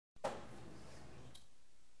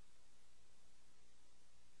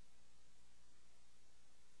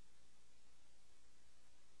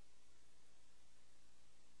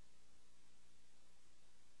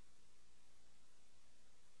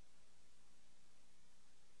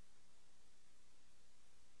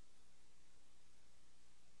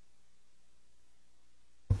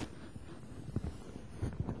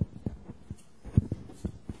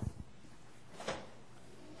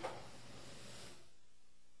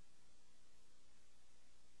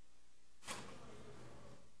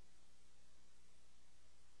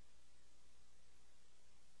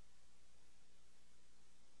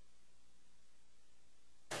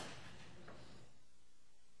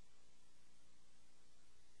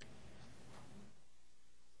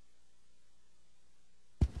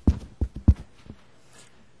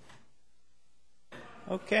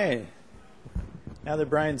Okay, now that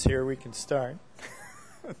Brian's here, we can start.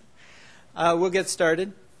 We'll get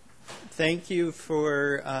started. Thank you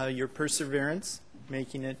for your perseverance,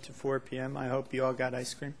 making it to 4 p.m. I hope you all got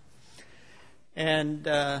ice cream. And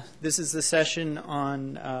this is the session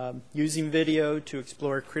on using video to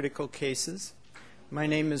explore critical cases. My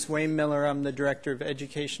name is Wayne Miller. I'm the Director of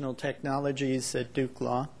Educational Technologies at Duke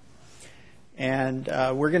Law. And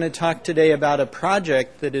we're going to talk today about a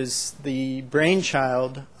project that is the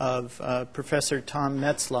brainchild of Professor Tom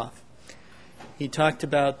Metzloff. He talked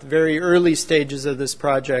about the very early stages of this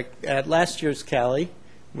project at last year's CALI,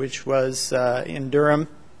 which was in Durham,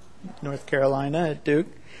 North Carolina at Duke.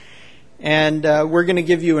 And we're going to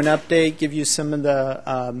give you an update, give you some of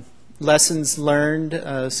the lessons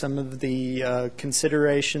learned, some of the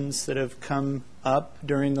considerations that have come up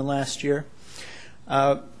during the last year.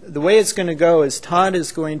 The way it's going to go is Todd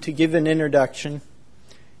is going to give an introduction.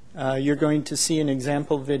 You're going to see an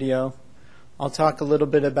example video. I'll talk a little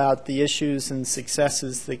bit about the issues and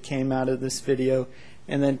successes that came out of this video.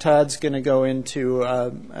 And then Todd's going to go into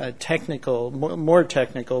a technical, more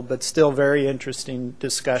technical, but still very interesting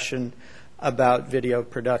discussion about video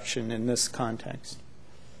production in this context.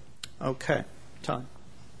 Okay, Todd.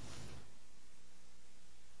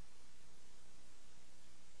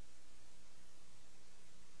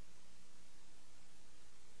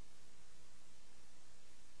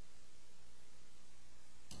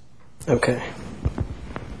 Okay.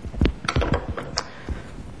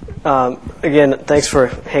 Again, thanks for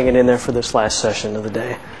hanging in there for this last session of the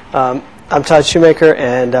day. I'm Todd Shoemaker,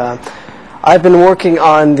 and I've been working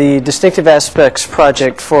on the Distinctive Aspects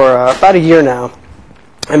project for about a year now.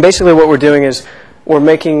 And basically what we're doing is we're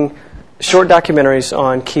making short documentaries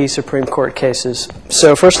on key Supreme Court cases.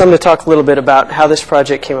 So first I'm going to talk a little bit about how this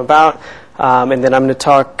project came about, and then I'm going to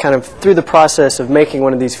talk kind of through the process of making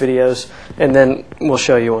one of these videos, and then we'll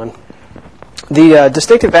show you one. The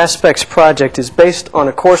Distinctive Aspects project is based on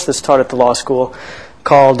a course that's taught at the law school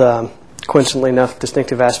called, coincidentally enough,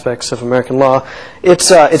 Distinctive Aspects of American Law. It's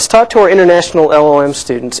taught to our international LLM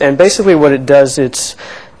students, and basically what it does, it's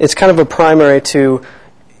kind of a primary to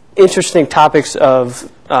interesting topics of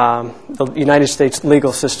the United States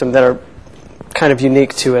legal system that are kind of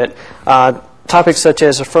unique to it. Topics such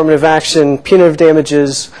as affirmative action, punitive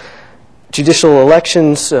damages, judicial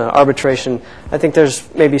elections, arbitration. I think there's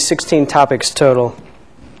maybe 16 topics total.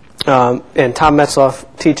 And Tom Metzloff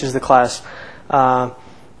teaches the class.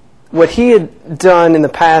 What he had done in the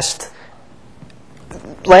past,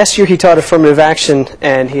 last year he taught affirmative action,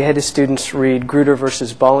 and he had his students read Grutter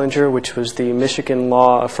versus Bollinger, which was the Michigan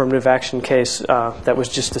law affirmative action case that was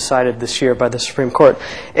just decided this year by the Supreme Court.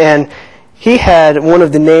 And he had one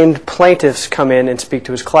of the named plaintiffs come in and speak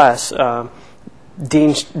to his class.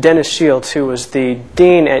 Dennis Shields, who was the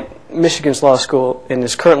dean at Michigan's law school and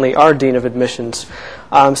is currently our dean of admissions.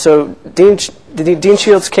 So Dean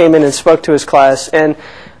Shields came in and spoke to his class, and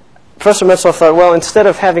Professor Metzloff thought, well, instead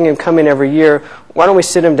of having him come in every year, why don't we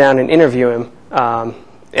sit him down and interview him,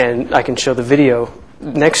 and I can show the video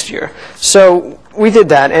next year. So we did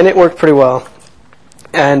that, and it worked pretty well.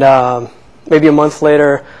 And maybe a month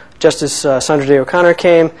later, Justice Sandra Day O'Connor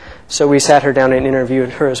came, so we sat her down and interviewed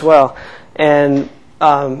her as well. And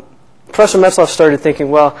Professor Metzloff started thinking,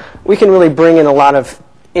 well, we can really bring in a lot of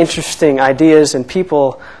interesting ideas and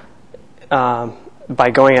people by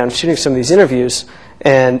going out and shooting some of these interviews.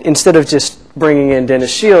 And instead of just bringing in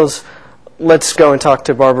Dennis Shields, let's go and talk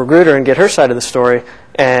to Barbara Grutter and get her side of the story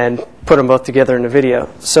and put them both together in a video.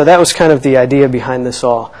 So that was kind of the idea behind this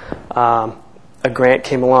all. A grant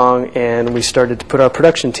came along, and we started to put our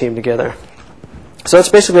production team together. So that's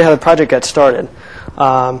basically how the project got started.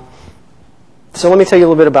 So let me tell you a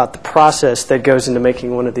little bit about the process that goes into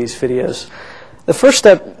making one of these videos. The first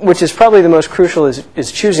step, which is probably the most crucial,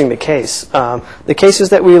 is choosing the case. The cases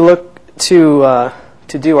that we look to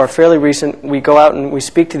do are fairly recent. We go out and we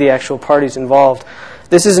speak to the actual parties involved.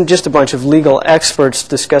 This isn't just a bunch of legal experts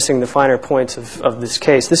discussing the finer points of this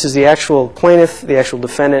case. This is the actual plaintiff, the actual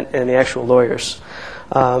defendant, and the actual lawyers.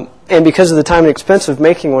 And because of the time and expense of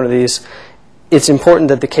making one of these, it's important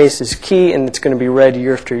that the case is key and it's going to be read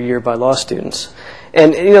year after year by law students.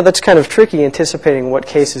 And you know, that's kind of tricky, anticipating what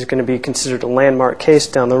case is going to be considered a landmark case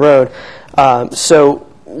down the road. So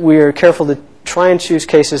we're careful to try and choose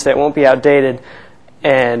cases that won't be outdated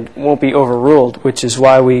and won't be overruled, which is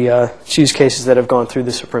why we choose cases that have gone through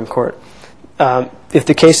the Supreme Court. If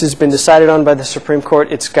the case has been decided on by the Supreme Court,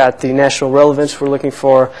 it's got the national relevance we're looking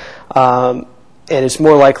for, and it's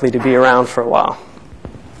more likely to be around for a while.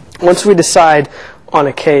 Once we decide on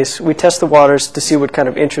a case, we test the waters to see what kind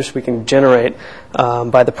of interest we can generate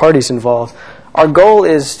by the parties involved. Our goal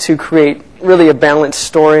is to create really a balanced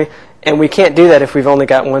story, and we can't do that if we've only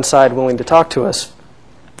got one side willing to talk to us.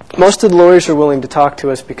 Most of the lawyers are willing to talk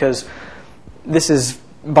to us because this has,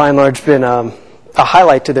 by and large, been a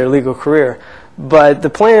highlight to their legal career. But the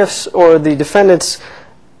plaintiffs or the defendants,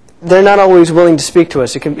 they're not always willing to speak to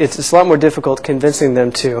us. It's a lot more difficult convincing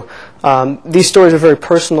them to. These stories are very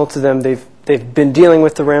personal to them. They've been dealing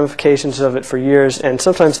with the ramifications of it for years, and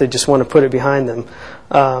sometimes they just want to put it behind them.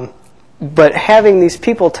 But having these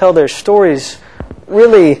people tell their stories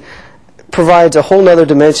really provides a whole other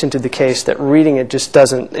dimension to the case that reading it just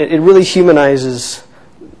doesn't. It really humanizes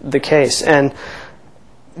the case. And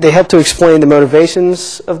they help to explain the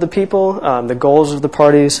motivations of the people, the goals of the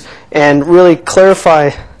parties, and really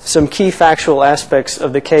clarify some key factual aspects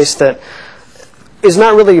of the case that is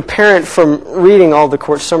not really apparent from reading all the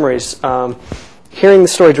court summaries. Hearing the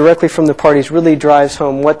story directly from the parties really drives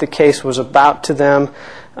home what the case was about to them,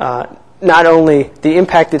 not only the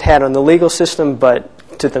impact it had on the legal system, but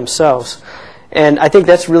to themselves. And I think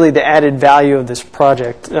that's really the added value of this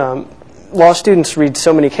project. Law students read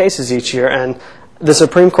so many cases each year, and the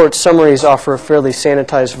Supreme Court summaries offer a fairly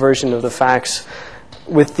sanitized version of the facts.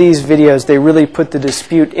 With these videos, they really put the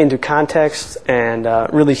dispute into context and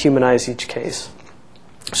really humanize each case.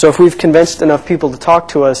 So if we've convinced enough people to talk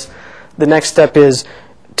to us, the next step is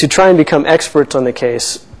to try and become experts on the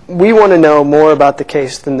case. We want to know more about the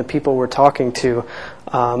case than the people we're talking to.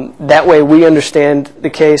 That way we understand the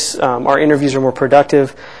case, our interviews are more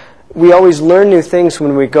productive. We always learn new things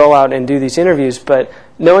when we go out and do these interviews, but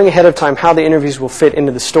knowing ahead of time how the interviews will fit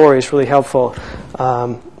into the story is really helpful.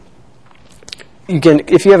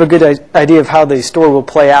 If you have a good idea of how the story will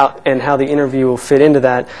play out and how the interview will fit into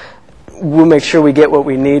that, we'll make sure we get what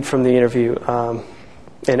we need from the interview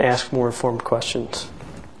and ask more informed questions.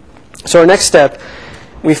 So our next step,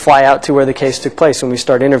 we fly out to where the case took place and we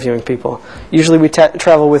start interviewing people. Usually we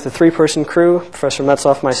travel with a 3-person crew, Professor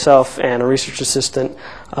Metzloff, myself, and a research assistant.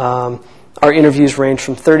 Our interviews range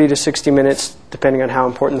from 30 to 60 minutes, depending on how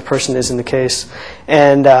important the person is in the case.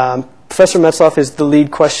 And Professor Metzloff is the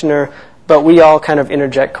lead questioner, but we all kind of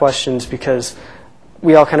interject questions because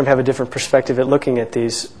we all kind of have a different perspective at looking at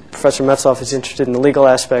these. Professor Metzloff is interested in the legal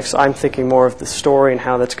aspects. I'm thinking more of the story and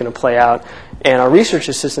how that's going to play out. And our research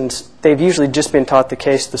assistants, they've usually just been taught the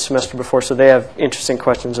case the semester before, so they have interesting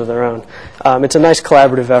questions of their own. It's a nice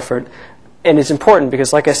collaborative effort. And it's important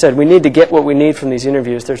because, like I said, we need to get what we need from these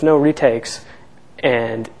interviews. There's no retakes.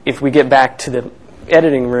 And if we get back to the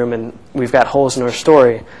editing room and we've got holes in our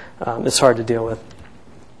story, it's hard to deal with.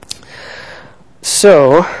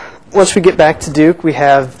 So once we get back to Duke, we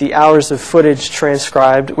have the hours of footage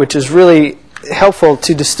transcribed, which is really helpful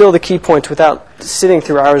to distill the key points without sitting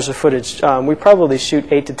through hours of footage. We probably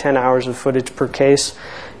shoot 8 to 10 hours of footage per case,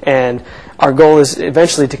 and our goal is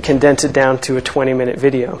eventually to condense it down to a 20-minute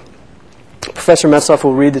video. Professor Metzloff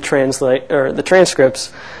will read the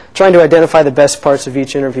transcripts, trying to identify the best parts of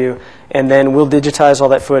each interview, and then we'll digitize all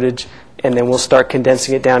that footage, and then we'll start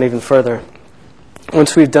condensing it down even further.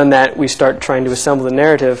 Once we've done that, we start trying to assemble the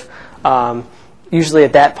narrative. Usually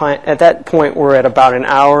at that point, we're at about an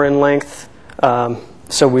hour in length,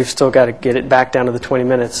 so we've still got to get it back down to the 20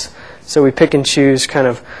 minutes. So we pick and choose kind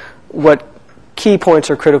of what key points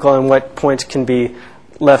are critical and what points can be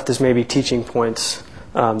left as maybe teaching points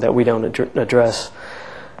that we don't address.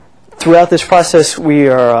 Throughout this process, we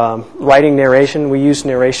are writing narration. We use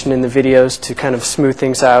narration in the videos to kind of smooth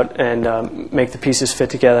things out and make the pieces fit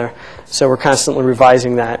together. So we're constantly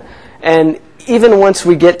revising that. And even once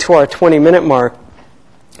we get to our 20-minute mark,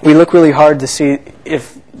 we look really hard to see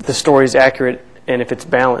if the story is accurate and if it's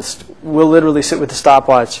balanced. We'll literally sit with the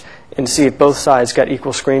stopwatch and see if both sides got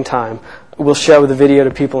equal screen time. We'll show the video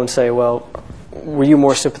to people and say, well, were you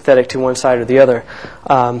more sympathetic to one side or the other?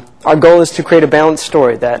 Our goal is to create a balanced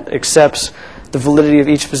story that accepts the validity of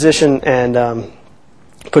each position and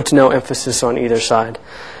puts no emphasis on either side.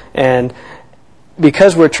 And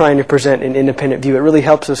because we're trying to present an independent view, it really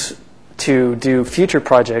helps us to do future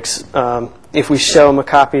projects. If we show them a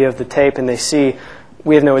copy of the tape and they see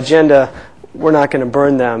we have no agenda, we're not going to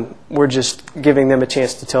burn them. We're just giving them a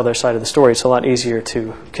chance to tell their side of the story. It's a lot easier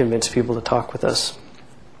to convince people to talk with us.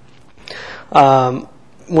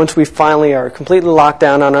 Once we finally are completely locked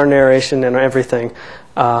down on our narration and everything,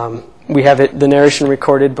 we have the narration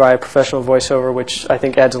recorded by a professional voiceover, which I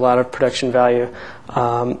think adds a lot of production value.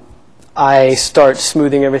 I start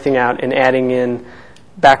smoothing everything out and adding in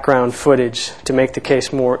background footage to make the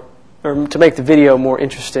case more, or to make the video more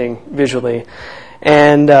interesting visually.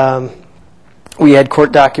 And we add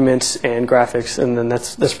court documents and graphics, and then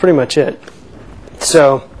that's pretty much it.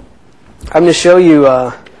 So I'm going to show you.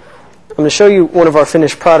 I'm going to show you one of our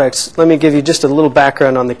finished products. Let me give you just a little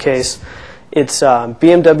background on the case. It's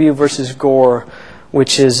BMW versus Gore,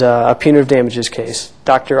 which is a punitive damages case.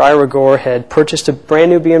 Dr. Ira Gore had purchased a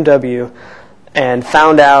brand new BMW and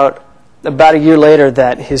found out about a year later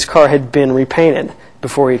that his car had been repainted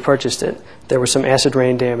before he purchased it. There was some acid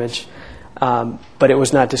rain damage, but it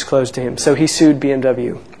was not disclosed to him. So he sued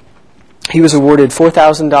BMW. He was awarded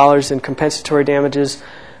 $4,000 in compensatory damages,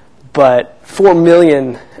 but $4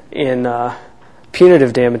 million in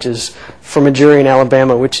punitive damages from a jury in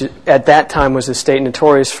Alabama, which at that time was a state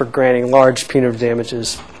notorious for granting large punitive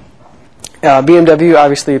damages. BMW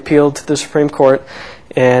obviously appealed to the Supreme Court,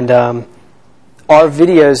 and our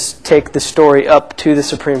videos take the story up to the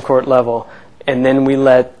Supreme Court level, and then we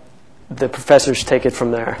let the professors take it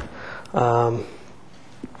from there.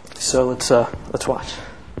 So let's watch.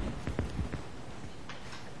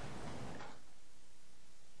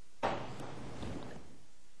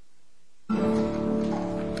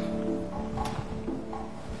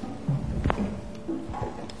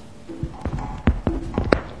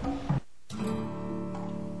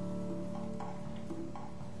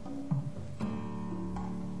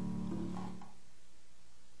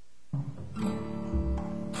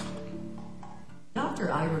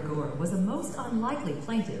 Dr. Ira Gore was a most unlikely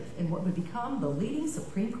plaintiff in what would become the leading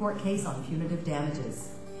Supreme Court case on punitive damages.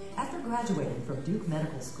 After graduating from Duke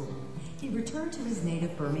Medical School, he returned to his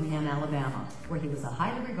native Birmingham, Alabama, where he was a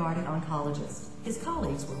highly regarded oncologist. His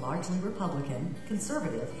colleagues were largely Republican,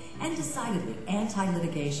 conservative, and decidedly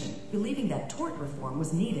anti-litigation, believing that tort reform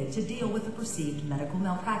was needed to deal with the perceived medical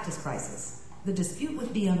malpractice crisis. The dispute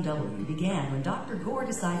with BMW began when Dr. Gore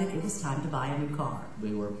decided it was time to buy a new car.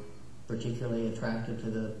 We were particularly attracted to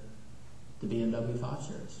the BMW 5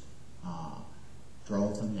 Series.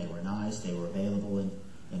 Drove them, they were nice, they were available in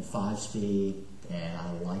 5-speed, and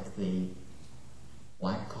I liked the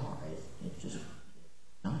black car. It just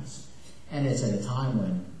nice. And it's at a time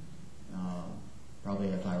when, probably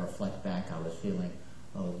if I reflect back, I was feeling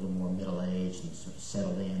a little more middle-aged and sort of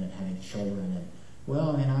settled in and having children, and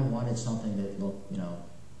well, and I wanted something that looked,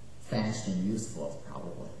 fast and youthful,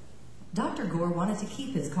 probably. Dr. Gore wanted to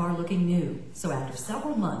keep his car looking new, so after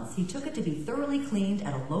several months, he took it to be thoroughly cleaned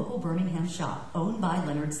at a local Birmingham shop owned by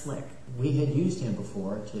Leonard Slick. We had used him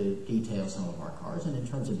before to detail some of our cars, and in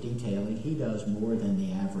terms of detailing, he does more than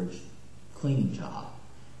the average cleaning job.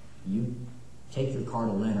 You take your car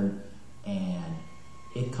to Leonard, and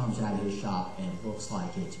it comes out of his shop and it looks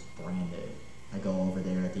like it's brand new. I go over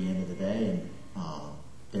there at the end of the day, and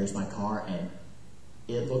there's my car, and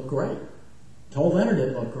it looked great. Told Leonard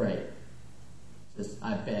it looked great. I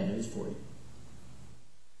have bad news for you.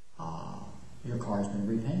 Your car's been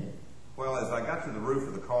repainted. Well, as I got to the roof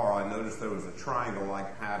of the car, I noticed there was a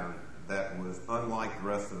triangle-like pattern that was unlike the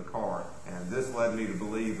rest of the car, and this led me to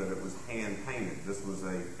believe that it was hand-painted. This was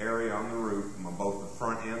an area on the roof, on both the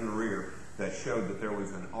front and the rear, that showed that there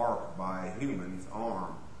was an arc by a human's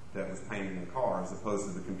arm that was painting the car, as opposed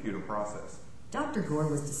to the computer process. Dr. Gore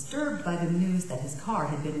was disturbed by the news that his car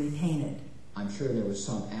had been repainted. I'm sure there was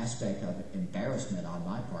some aspect of embarrassment on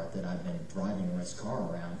my part that I've been driving this car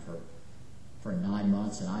around for 9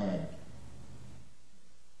 months, and I had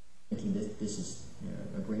thinking this is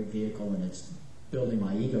a great vehicle, and it's building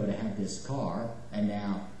my ego to have this car, and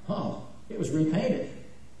now, it was repainted.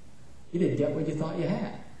 You didn't get what you thought you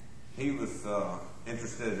had. He was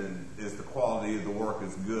interested in, is the quality of the work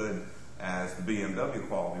as good as the BMW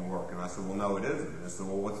quality work? And I said, well, no, it isn't. And I said,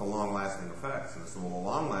 well, what's the long-lasting effects? And I said, well, the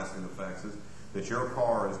long-lasting effects is that your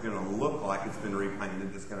car is going to look like it's been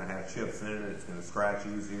repainted. It's going to have chips in it. It's going to scratch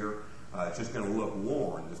easier. It's just going to look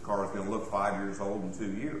worn. This car is going to look 5 years old in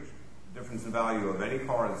 2 years. The difference in value of any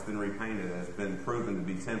car that's been repainted has been proven to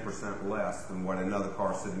be 10% less than what another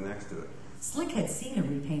car sitting next to it. Slick had seen a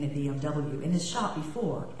repainted BMW in his shop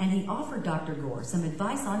before, and he offered Dr. Gore some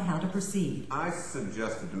advice on how to proceed. I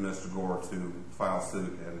suggested to Mr. Gore to file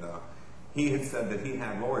suit, and he had said that he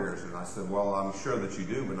had lawyers, and I said, well, I'm sure that you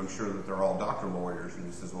do, but I'm sure that they're all doctor lawyers, and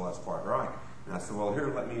he says, well, that's quite right. And I said, well,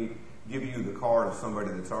 here, let me give you the card of somebody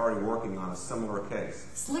that's already working on a similar case.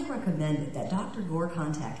 Slick recommended that Dr. Gore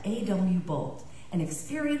contact A.W. Bolt, an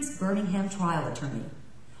experienced Birmingham trial attorney.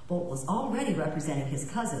 Bolt was already representing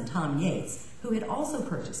his cousin, Tom Yates, who had also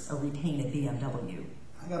purchased a repainted BMW.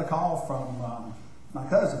 I got a call from my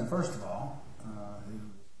cousin, first of all, who's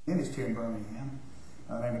a dentist here in Birmingham,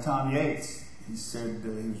 named Tom Yates. He said he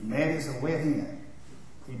was mad as a wet hen.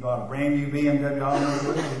 He bought a brand new BMW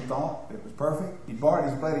automobile. He thought it was perfect. He borrowed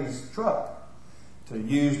his buddy's truck to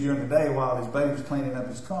use during the day while his buddy was cleaning up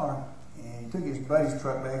his car. And he took his buddy's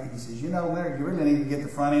truck back and he says, Leonard, you really need to get the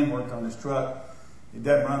front end worked on this truck. It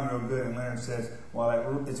doesn't run real good. And Leonard says,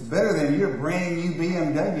 well, it's better than your brand new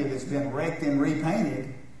BMW that's been wrecked and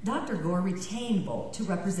repainted. Dr. Gore retained Bolt to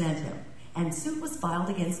represent him, and suit was filed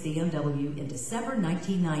against BMW in December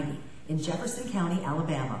 1990 in Jefferson County,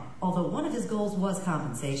 Alabama. Although one of his goals was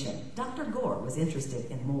compensation, Dr. Gore was interested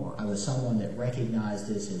in more. I was someone that recognized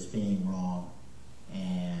this as being wrong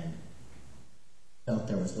and felt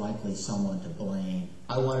there was likely someone to blame.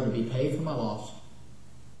 I wanted to be paid for my loss,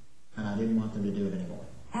 and I didn't want them to do it anymore.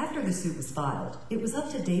 After the suit was filed, it was up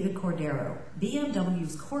to David Cordero,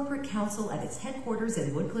 BMW's corporate counsel at its headquarters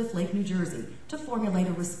in Woodcliff Lake, New Jersey, to formulate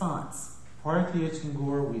a response. Prior to Yates and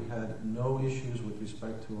Gore, we had no issues with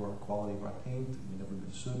respect to our quality of our paint. We'd never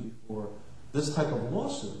been sued before. This type of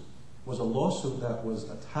lawsuit was a lawsuit that was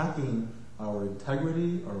attacking our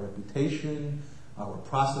integrity, our reputation, our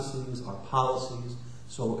processes, our policies.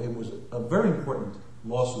 So it was a very important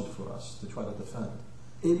lawsuit for us to try to defend.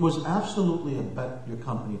 It was absolutely a bet your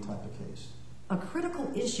company type of case. A critical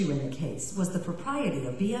issue in the case was the propriety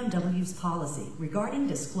of BMW's policy regarding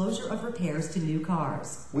disclosure of repairs to new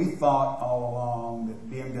cars. We thought all along that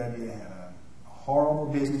BMW had a horrible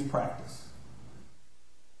business practice.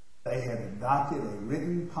 They had adopted a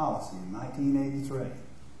written policy in 1983,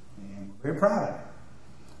 and we're very proud of it,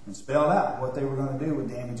 and spelled out what they were going to do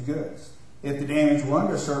with damaged goods. If the damage were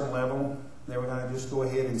under a certain level, they were going to just go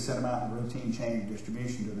ahead and send them out in a routine chain of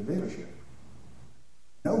distribution to the dealership.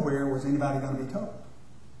 Nowhere was anybody going to be told.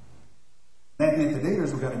 That meant the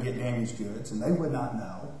dealers were going to get damaged goods, and they would not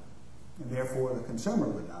know, and therefore the consumer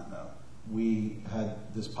would not know. We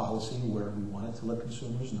had this policy where we wanted to let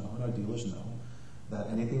consumers know and our dealers know that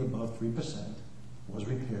anything above 3% was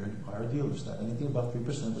repaired by our dealers, that anything above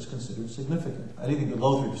 3% was considered significant. Anything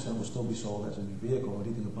below 3% would still be sold as a new vehicle.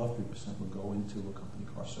 Anything above 3% would go into a company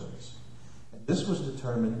car service. And this was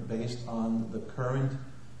determined based on the current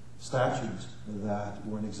statutes that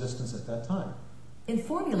were in existence at that time. In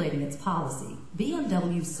formulating its policy,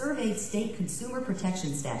 BMW surveyed state consumer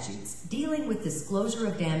protection statutes dealing with disclosure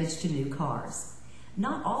of damage to new cars.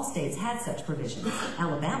 Not all states had such provisions.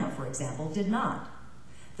 Alabama, for example, did not.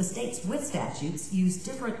 The states with statutes used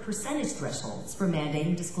different percentage thresholds for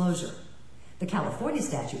mandating disclosure. The California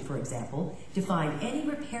statute, for example, defined any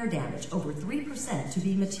repair damage over 3% to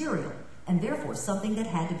be material, and therefore something that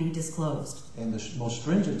had to be disclosed. And the most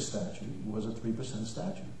stringent statute was a 3%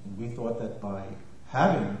 statute. And we thought that by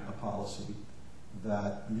having a policy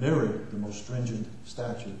that mirrored the most stringent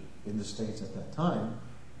statute in the states at that time,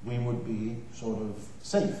 we would be sort of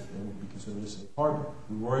safe. It would be considered a safe harbor.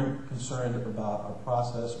 We weren't concerned about our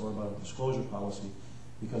process or about a disclosure policy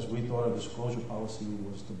because we thought a disclosure policy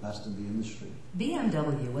was the best in the industry.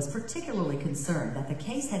 BMW was particularly concerned that the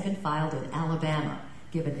case had been filed in Alabama,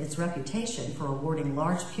 given its reputation for awarding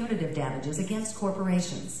large punitive damages against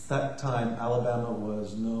corporations. At that time, Alabama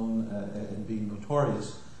was known and being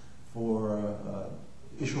notorious for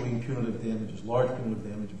issuing punitive damages, large punitive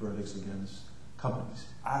damage verdicts against companies.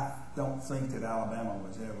 I don't think that Alabama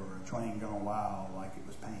was ever a train gone wild like it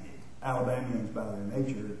was painted. Alabamians, by their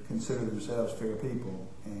nature, consider themselves fair people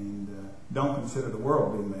and don't consider the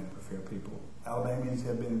world being made up of fair people. Alabamians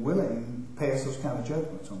have been willing to pass those kind of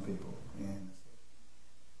judgments on people.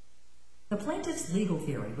 The plaintiff's legal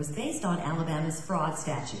theory was based on Alabama's fraud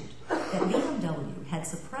statute, that BMW had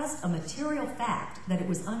suppressed a material fact that it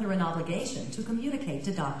was under an obligation to communicate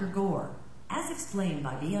to Dr. Gore. As explained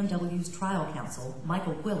by BMW's trial counsel,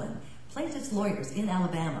 Michael Quillen, plaintiff's lawyers in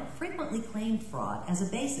Alabama frequently claimed fraud as a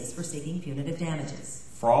basis for seeking punitive damages.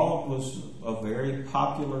 Fraud was a very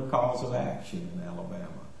popular cause of action in Alabama.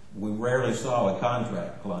 We rarely saw a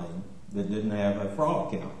contract claim that didn't have a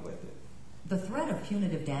fraud count with it. The threat of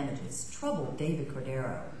punitive damages troubled David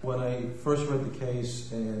Cordero. When I first read the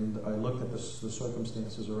case and I looked at the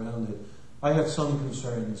circumstances around it, I had some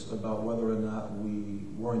concerns about whether or not we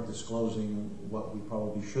weren't disclosing what we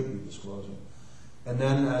probably should be disclosing. And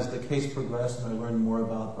then as the case progressed and I learned more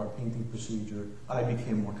about our painting procedure, I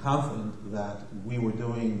became more confident that we were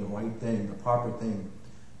doing the right thing, the proper thing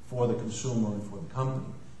for the consumer and for the company.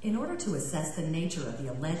 In order to assess the nature of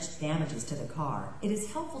the alleged damages to the car, it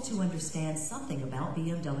is helpful to understand something about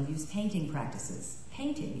BMW's painting practices.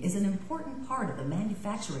 Painting is an important part of the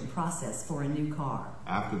manufacturing process for a new car.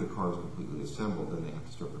 After the car is completely assembled, then they have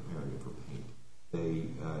to start preparing it for paint. They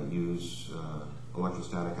use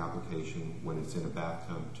electrostatic application when it's in a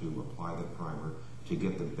bathtub to apply the primer to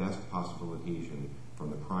get the best possible adhesion from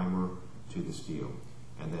the primer to the steel.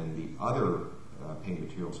 And then the other paint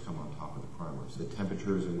materials come on top of the primers. The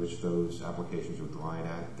temperatures in which those applications are dried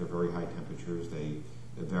at, they're very high temperatures. They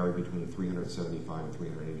vary between 375 and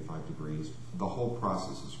 385 degrees. The whole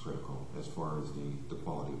process is critical as far as the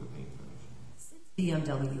quality of the paint finish. Since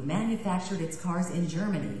BMW manufactured its cars in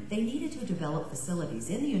Germany. They needed to develop facilities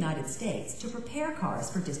in the United States to prepare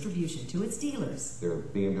cars for distribution to its dealers. There are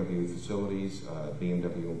BMW facilities,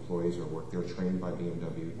 BMW employees they're trained by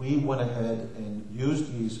BMW. We went ahead and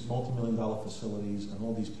used these multi-million-dollar facilities and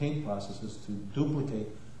all these paint processes to duplicate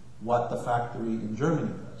what the factory in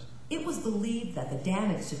Germany does. It was believed that the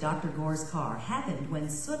damage to Dr. Gore's car happened when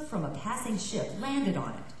soot from a passing ship landed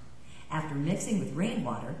on it. After mixing with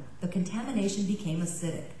rainwater, the contamination became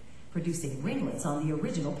acidic, producing ringlets on the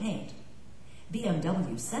original paint.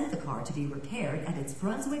 BMW sent the car to be repaired at its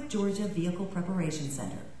Brunswick, Georgia Vehicle Preparation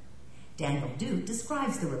Center. Daniel Duke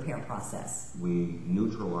describes the repair process. We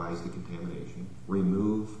neutralize the contamination,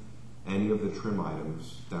 remove any of the trim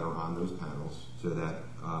items that are on those panels so that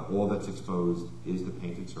all that's exposed is the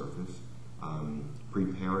painted surface.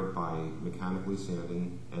 Prepare it by mechanically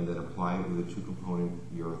sanding, and then apply it with a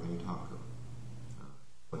 2-component urethane top coat.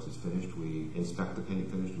 Once it's finished, we inspect the paint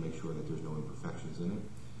finish to make sure that there's no imperfections in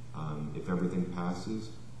it. If everything passes,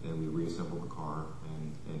 then we reassemble the car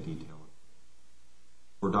and detail it.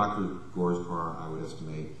 For Dr. Gore's car, I would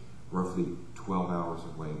estimate roughly 12 hours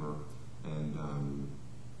of labor and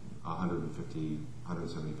 $150,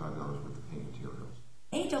 $175 worth of paint materials.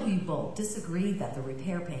 A.W. Bolt disagreed that the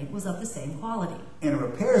repair paint was of the same quality. In a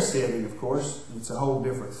repair setting, of course, it's a whole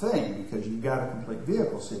different thing because you've got a complete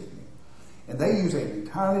vehicle sitting in. And they use an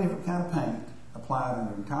entirely different kind of paint applied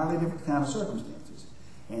under entirely different kind of circumstances.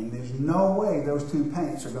 And there's no way those two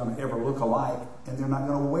paints are going to ever look alike, and they're not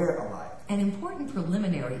going to wear alike. An important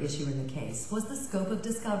preliminary issue in the case was the scope of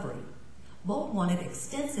discovery. Bolt wanted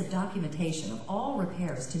extensive documentation of all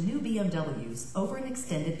repairs to new BMWs over an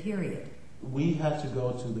extended period. We had to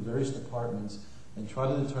go to the various departments and try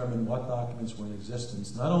to determine what documents were in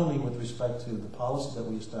existence, not only with respect to the policy that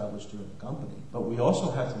we established here at the company, but we also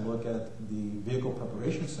had to look at the vehicle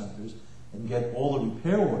preparation centers and get all the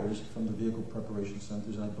repair orders from the vehicle preparation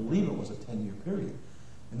centers, and I believe it was a 10-year period.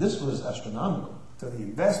 And this was astronomical. So the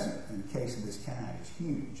investment in a case of this kind is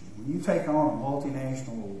huge. And when you take on a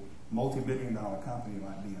multinational, multi-billion-dollar company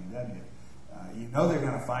like BMW, you know they're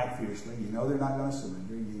going to fight fiercely. You know they're not going to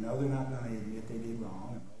surrender. You know they're not going to admit they did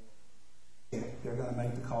wrong. They're going to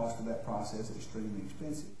make the cost of that process extremely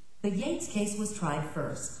expensive. The Yates case was tried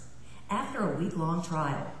first. After a week-long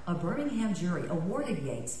trial, a Birmingham jury awarded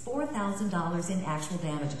Yates $4,000 in actual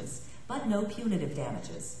damages, but no punitive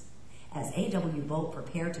damages. As A.W. Bolt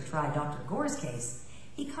prepared to try Dr. Gore's case,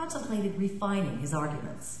 he contemplated refining his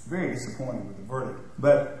arguments. Very disappointed with the verdict.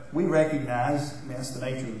 But we recognize that's the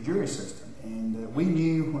nature of the jury system. And we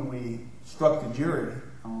knew when we struck the jury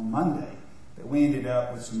on Monday that we ended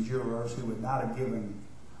up with some jurors who would not have given,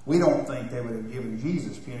 we don't think they would have given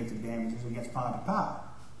Jesus punitive damages against Pontius Pilate.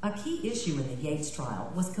 A key issue in the Yates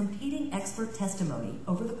trial was competing expert testimony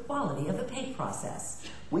over the quality of the paint process.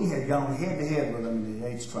 We had gone head-to-head with them in the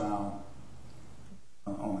Yates trial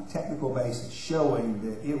on a technical basis, showing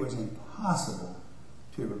that it was impossible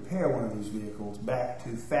to repair one of these vehicles back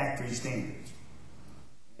to factory standards.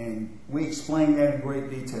 And we explained that in great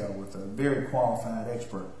detail with a very qualified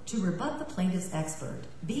expert. To rebut the plaintiff's expert,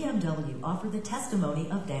 BMW offered the testimony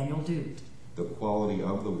of Daniel Duke. The quality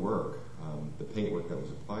of the work, the paintwork that was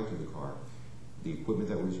applied to the car, the equipment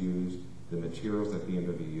that was used, the materials that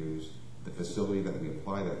BMW used, the facility that we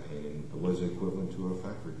applied that paint in was equivalent to a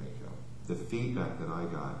factory paint job. The feedback that I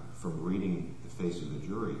got from reading the face of the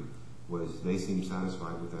jury was they seemed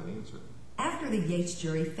satisfied with that answer. After the Yates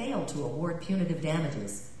jury failed to award punitive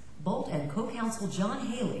damages, Bolt and co-counsel John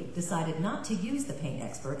Haley decided not to use the paint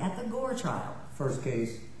expert at the Gore trial. First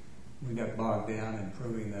case, we got bogged down in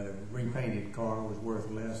proving that a repainted car was worth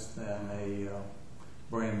less than a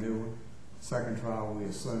brand new one. Second trial, we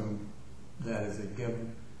assumed that as a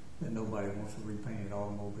given, that nobody wants a repainted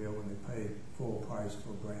automobile when they pay full price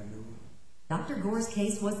for a brand new one. Dr. Gore's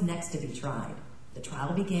case was next to be tried. The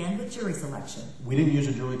trial began with jury selection. We didn't use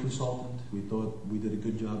a jury consultant. We thought we did a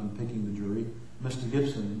good job in picking the jury. Mr.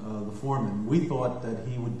 Gibson, the foreman, we thought that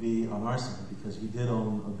he would be on our side because he did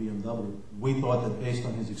own a BMW. We thought that based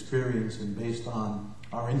on his experience and based on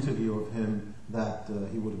our interview of him that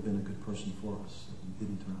he would have been a good person for us. He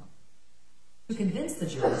didn't turn out. To convince the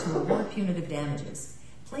jury to award punitive damages,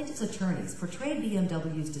 plaintiff's attorneys portrayed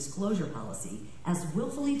BMW's disclosure policy as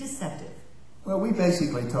willfully deceptive. Well, we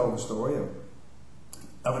basically told the story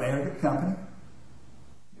of an arrogant company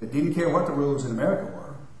that didn't care what the rules in America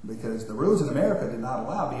were, because the rules in America did not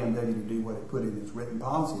allow BMW to do what it put in its written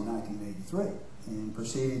policy in 1983, and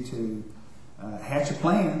proceeded to hatch a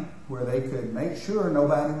plan where they could make sure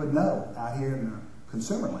nobody would know out here in the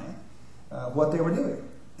consumer land what they were doing.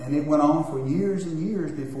 And it went on for years and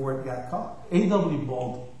years before it got caught. A.W.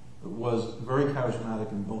 Bolt was very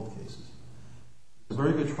charismatic in both cases. He's a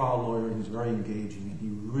very good trial lawyer, and he's very engaging, and he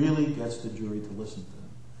really gets the jury to listen to him.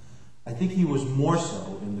 I think he was more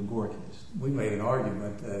so in the Gore case. We made an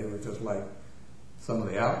argument that it was just like some of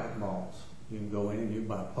the outlet malls. You can go in and you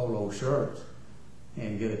buy polo shirts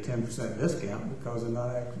and get a 10% discount because they're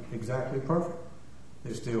not exactly perfect.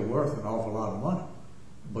 They're still worth an awful lot of money,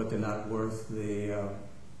 but they're not worth the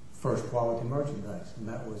first quality merchandise. And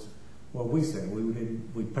that was what we said.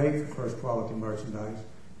 We paid for first quality merchandise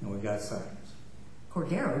and we got seconds.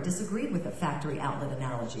 Cordero disagreed with the factory outlet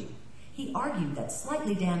analogy. He argued that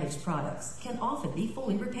slightly damaged products can often be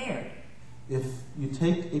fully repaired. If you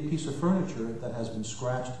take a piece of furniture that has been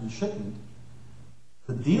scratched in shipment,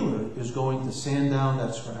 the dealer is going to sand down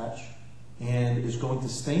that scratch and is going to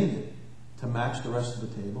stain it to match the rest of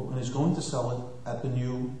the table and is going to sell it at the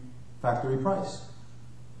new factory price.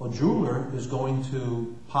 A jeweler is going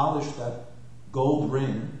to polish that gold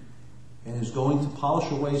ring and is going to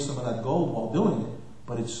polish away some of that gold while doing it,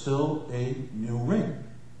 but it's still a new ring.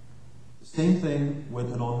 Same thing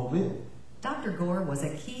with an automobile. Dr. Gore was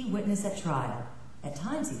a key witness at trial. At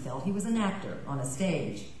times he felt he was an actor on a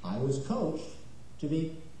stage. I was coached to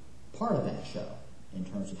be part of that show in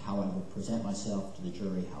terms of how I would present myself to the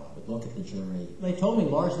jury, how I would look at the jury. They told me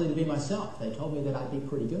largely to be myself. They told me that I'd be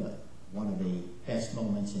pretty good. One of the best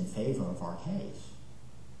moments in favor of our case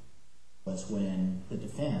was when the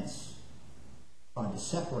defense tried to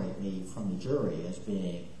separate me from the jury as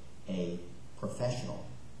being a professional,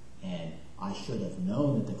 and I should have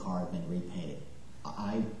known that the car had been repainted.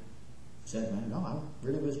 I said, no, I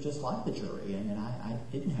really was just like the jury, and I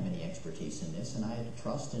didn't have any expertise in this, and I had to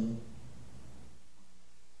trust in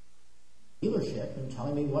dealership in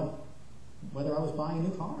telling me whether I was buying a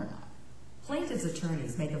new car or not. Plaintiff's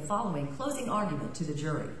attorneys made the following closing argument to the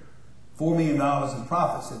jury. $4 million in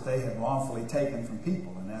profits that they have wrongfully taken from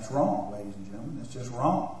people, and that's wrong, ladies and gentlemen. It's just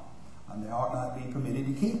wrong, and they ought not be permitted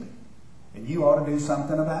to keep it. And you ought to do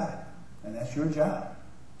something about it, and that's your job.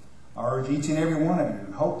 I urge each and every one of you,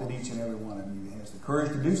 and hope that each and every one of you has the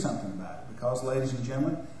courage to do something about it, because, ladies and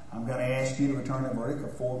gentlemen, I'm going to ask you to return a verdict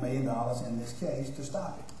of $4 million in this case to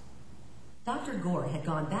stop it. Dr. Gore had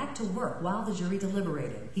gone back to work while the jury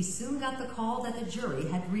deliberated. He soon got the call that the jury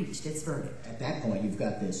had reached its verdict. At that point, you've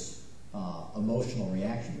got this emotional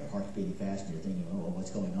reaction. Your heart's beating fast, and you're thinking, oh, what's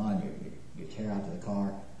going on? You tear out to the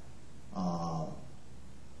car.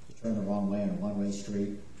 You turn the wrong way on a one-way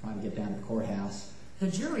street, trying to get down to the courthouse. The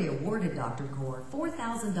jury awarded Dr. Gore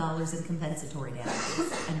 $4,000 in compensatory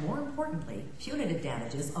damages, and more importantly, punitive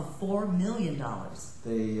damages of $4 million.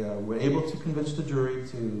 They were able to convince the jury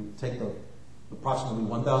to take the approximately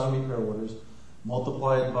 1,000 repair orders,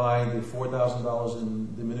 multiply it by the $4,000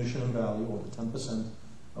 in diminution in value, or the 10%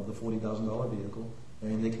 of the $40,000 vehicle,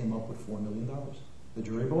 and they came up with $4 million. The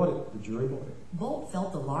jury bought it. The jury bought it. Bolt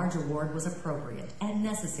felt the large award was appropriate and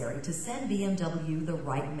necessary to send BMW the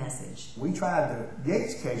right message. We tried the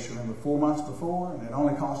Yates case, remember, 4 months before, and it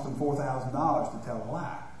only cost them $4,000 to tell a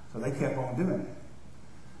lie. So they kept on doing it.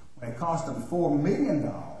 When it cost them $4 million,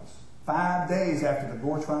 5 days after the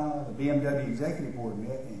Gore trial, the BMW executive board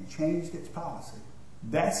met and changed its policy.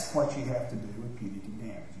 That's what you have to do with punitive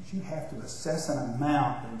damages. You have to assess an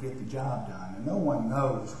amount that will get the job done, and no one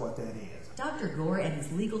knows what that is. Dr. Gore and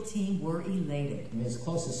his legal team were elated. I mean, it's the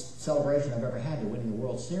closest celebration I've ever had to winning the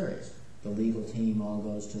World Series. The legal team all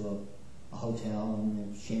goes to a hotel,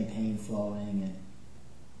 and there's champagne flowing, and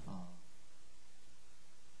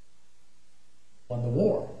won the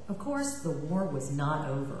war. Of course, the war was not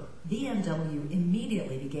over. BMW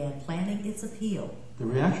immediately began planning its appeal. The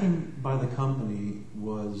reaction by the company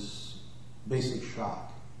was basic shock.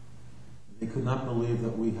 They could not believe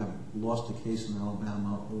that we have lost a case in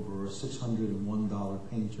Alabama over a $601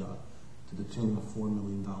 paint job to the tune of $4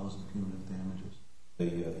 million in punitive damages.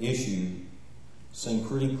 The issue seemed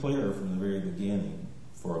pretty clear from the very beginning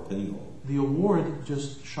for appeal. The award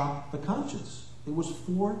just shocked the conscience. It was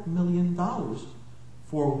 $4 million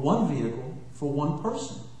for one vehicle, for one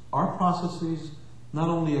person. Our processes not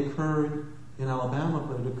only occurred in Alabama,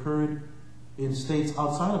 but it occurred in states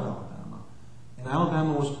outside of Alabama. And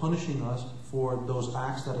Alabama was punishing us for those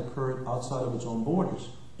acts that occurred outside of its own borders.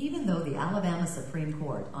 Even though the Alabama Supreme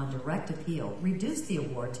Court, on direct appeal, reduced the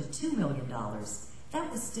award to $2 million,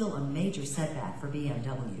 that was still a major setback for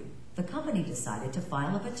BMW. The company decided to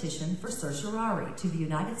file a petition for certiorari to the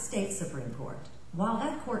United States Supreme Court. While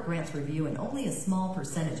that court grants review in only a small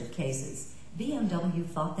percentage of cases, BMW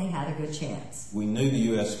thought they had a good chance. We knew the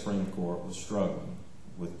U.S. Supreme Court was struggling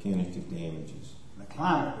with punitive damages. The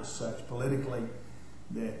climate was such politically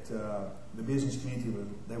that the business community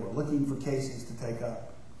they were looking for cases to take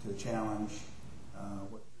up to challenge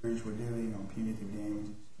what we're doing on punitive damages.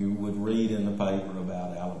 You would read in the paper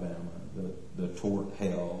about Alabama, the tort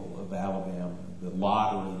hell of Alabama, the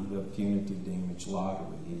lottery, the punitive damage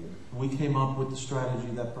lottery here. We came up with the strategy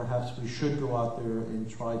that perhaps we should go out there and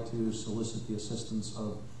try to solicit the assistance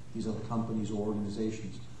of these other companies or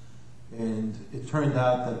organizations. And it turned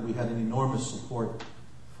out that we had an enormous support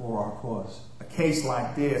for our cause. A case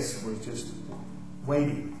like this was just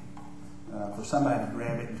waiting for somebody to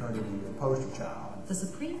grab it and turn it into a poster child. The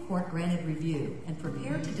Supreme Court granted review and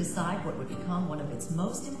prepared to decide what would become one of its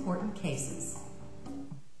most important cases.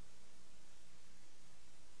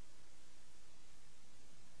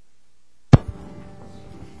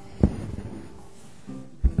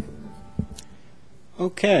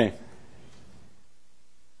 Okay.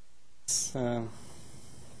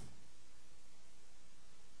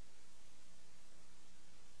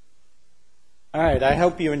 All right, I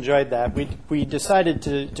hope you enjoyed that. We decided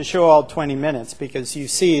to show all 20 minutes because you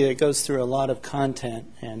see it goes through a lot of content,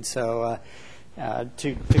 and so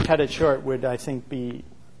to cut it short would, I think, be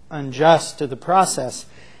unjust to the process.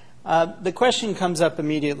 The question comes up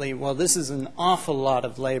immediately, well, this is an awful lot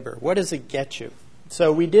of labor. What does it get you?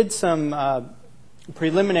 So we did some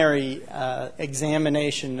preliminary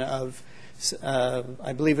examination of,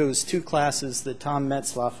 I believe it was 2 classes that Tom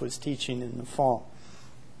Metzloff was teaching in the fall.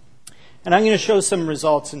 And I'm going to show some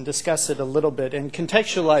results and discuss it a little bit and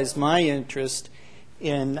contextualize my interest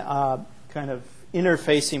in kind of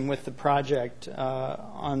interfacing with the project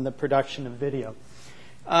on the production of video.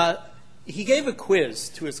 He gave a quiz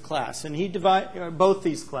to his class, and he divided both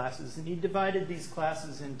these classes, and he divided these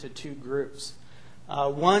classes into 2 groups.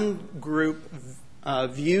 One group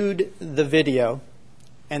viewed the video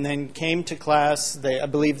and then came to class. I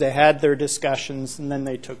believe they had their discussions, and then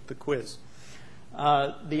they took the quiz.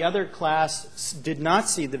 The other class did not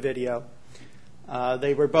see the video.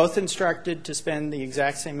 They were both instructed to spend the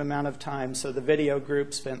exact same amount of time, so the video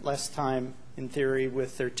group spent less time, in theory,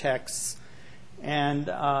 with their texts. And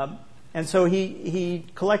so he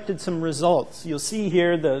collected some results. You'll see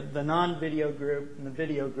here the non-video group and the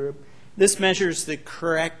video group. This measures the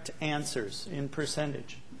correct answers in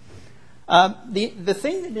percentage. The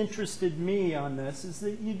thing that interested me on this is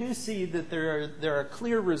that you do see that there are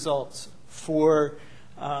clear results for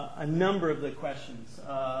a number of the questions,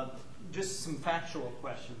 just some factual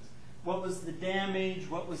questions. What was the damage?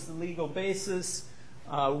 What was the legal basis?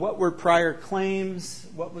 What were prior claims?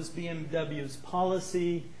 What was BMW's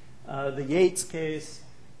policy? The Yates case,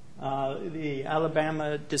 the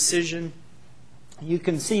Alabama decision. You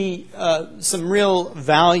can see some real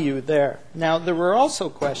value there. Now, there were also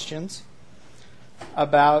questions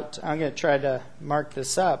about, I'm going to try to mark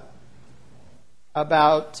this up,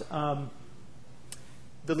 about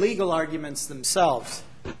the legal arguments themselves.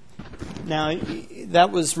 Now,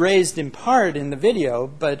 that was raised in part in the video,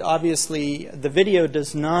 but obviously the video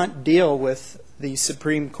does not deal with the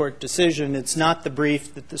Supreme Court decision. It's not the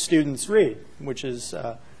brief that the students read, which is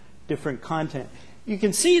different content. You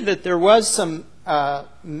can see that there was some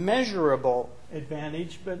measurable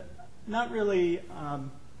advantage, but not really,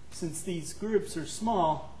 since these groups are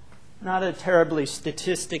small, not a terribly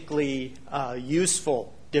statistically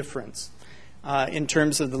useful difference in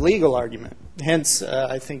terms of the legal argument. Hence,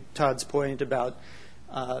 I think Todd's point about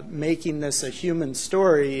making this a human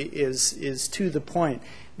story is to the point.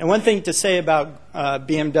 Now, one thing to say about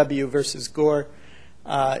BMW versus Gore,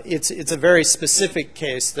 it's a very specific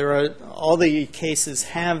case. All the cases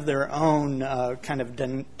have their own kind of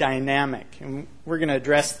dynamic, and we're going to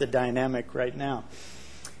address the dynamic right now.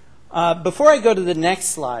 Before I go to the next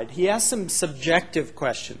slide, he asked some subjective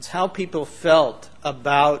questions, how people felt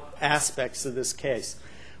about aspects of this case.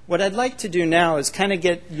 What I'd like to do now is kind of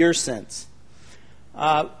get your sense.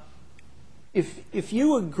 If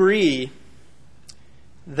you agree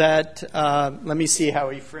that, let me see how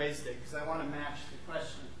he phrased it, because I want to match the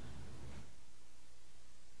question.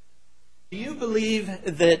 Do you believe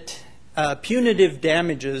that punitive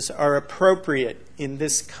damages are appropriate in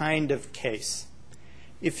this kind of case?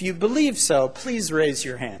 If you believe so, please raise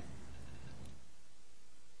your hand.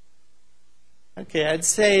 Okay, I'd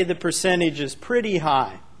say the percentage is pretty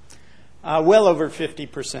high, well over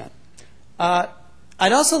 50%. I'd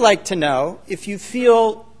also like to know if you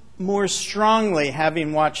feel more strongly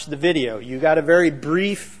having watched the video. You got a very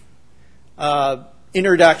brief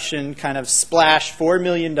introduction, kind of splash, $4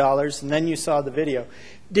 million, and then you saw the video.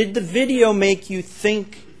 Did the video make you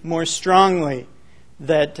think more strongly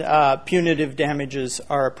that punitive damages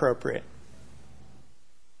are appropriate?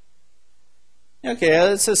 Okay,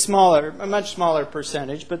 that's a much smaller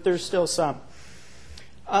percentage, but there's still some.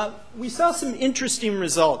 We saw some interesting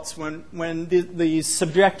results when these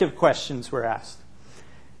subjective questions were asked.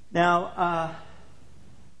 Now,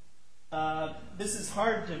 this is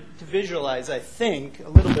hard to visualize, I think, a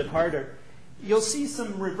little bit harder. You'll see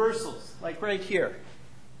some reversals, like right here.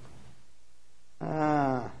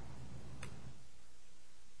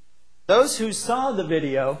 Those who saw the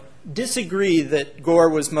video disagree that Gore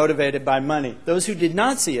was motivated by money. Those who did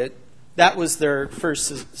not see it, that was their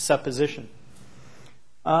first supposition.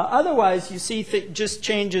 Otherwise, you see just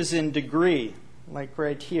changes in degree, like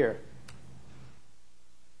right here.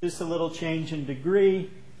 Just a little change in degree.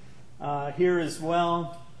 Here as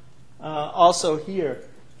well. Also here.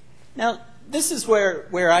 Now, this is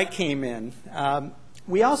where I came in.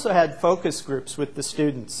 We also had focus groups with the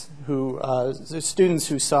students who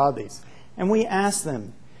saw these. And we asked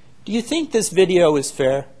them, do you think this video is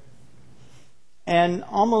fair? And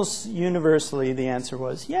almost universally the answer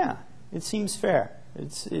was, yeah, it seems fair.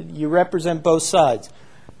 You represent both sides.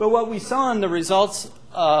 But what we saw in the results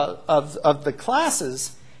of the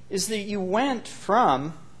classes is that you went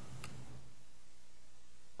from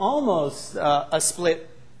almost a split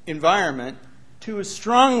environment to a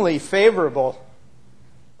strongly favorable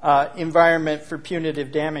environment for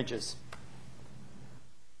punitive damages.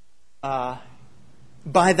 By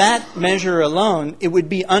that measure alone, it would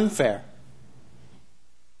be unfair.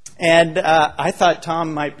 And I thought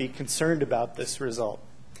Tom might be concerned about this result.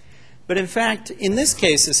 But in fact, in this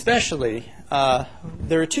case especially,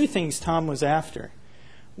 there are two things Tom was after.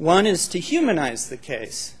 One is to humanize the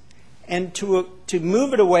case and to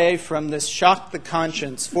move it away from this shock the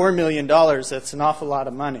conscience, $4 million, that's an awful lot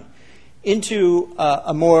of money, into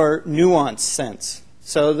a more nuanced sense.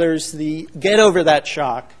 So there's the get over that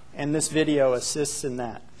shock, and this video assists in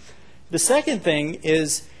that. The second thing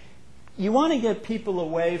is you want to get people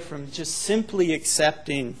away from just simply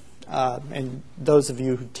accepting, and those of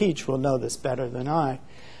you who teach will know this better than I,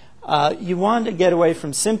 you want to get away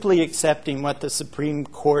from simply accepting what the Supreme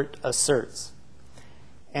Court asserts.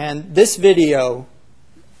 And this video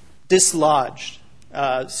dislodged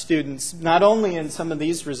students, not only in some of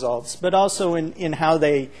these results, but also in how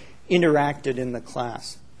they interacted in the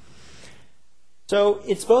class. So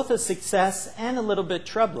it's both a success and a little bit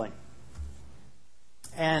troubling.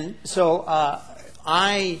 And so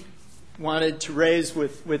I wanted to raise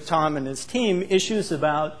with Tom and his team issues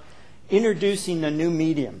about introducing a new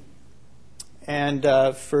medium. And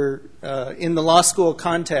in the law school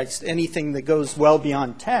context, anything that goes well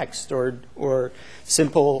beyond text or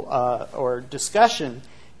simple or discussion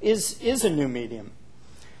is a new medium.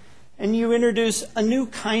 And you introduce a new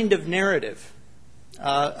kind of narrative,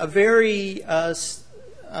 a very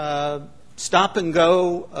stop and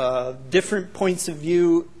go, different points of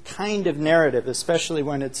view kind of narrative, especially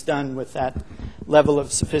when it's done with that level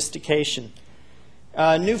of sophistication.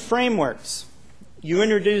 New frameworks. You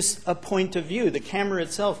introduce a point of view. The camera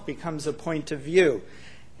itself becomes a point of view.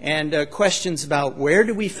 And questions about where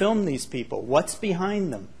do we film these people? What's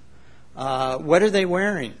behind them? What are they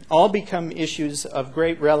wearing? All become issues of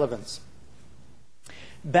great relevance.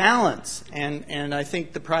 Balance. And I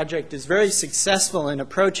think the project is very successful in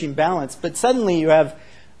approaching balance. But suddenly you have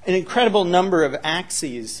an incredible number of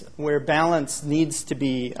axes where balance needs to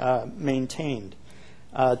be maintained.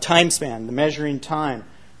 Time span, the measuring time.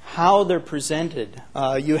 How they're presented.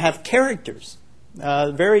 You have characters,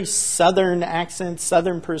 very southern accents,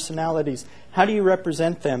 southern personalities. How do you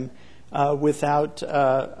represent them without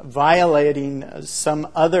violating some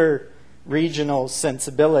other regional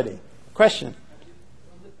sensibility? Question?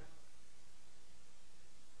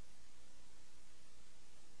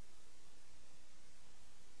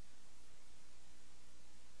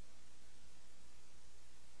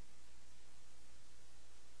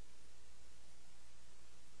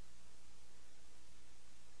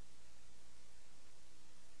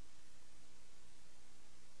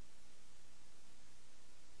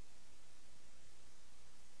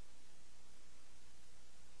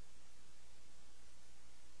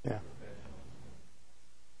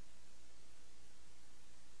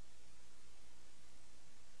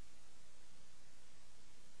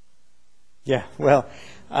 Yeah, well,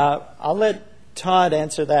 I'll let Todd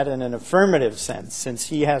answer that in an affirmative sense, since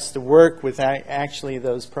he has to work with actually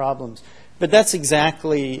those problems. But that's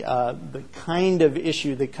exactly the kind of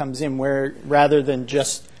issue that comes in where, rather than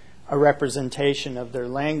just a representation of their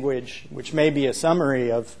language, which may be a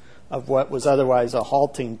summary of what was otherwise a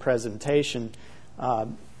halting presentation,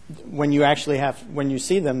 when you actually when you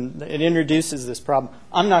see them, it introduces this problem.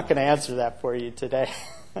 I'm not going to answer that for you today.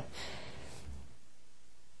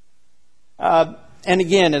 And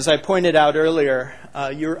again, as I pointed out earlier,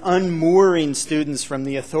 you're unmooring students from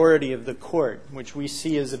the authority of the court, which we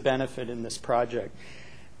see as a benefit in this project.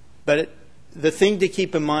 But the thing to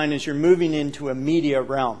keep in mind is you're moving into a media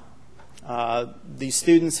realm. These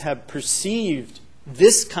students have perceived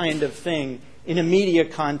this kind of thing in a media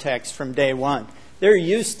context from day one. They're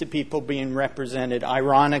used to people being represented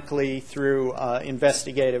ironically through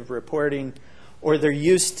investigative reporting, or they're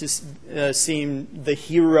used to seeing the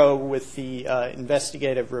hero with the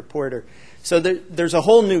investigative reporter. So there's a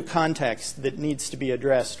whole new context that needs to be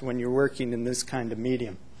addressed when you're working in this kind of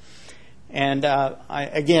medium. And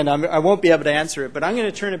I won't be able to answer it, but I'm going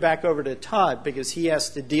to turn it back over to Todd because he has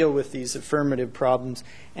to deal with these affirmative problems,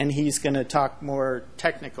 and he's going to talk more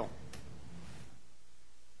technical.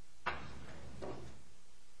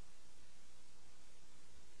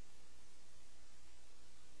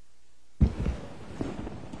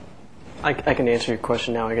 I can answer your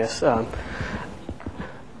question now, I guess.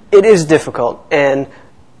 It is difficult, and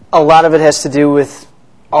a lot of it has to do with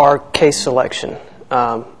our case selection.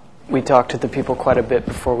 We talk to the people quite a bit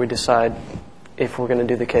before we decide if we're going to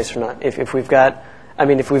do the case or not. If we've got,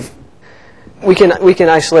 we can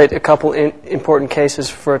isolate a couple important cases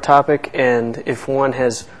for a topic, and if one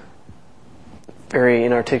has very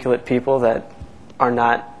inarticulate people that are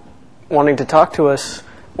not wanting to talk to us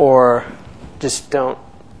or just don't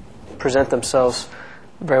present themselves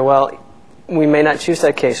very well, we may not choose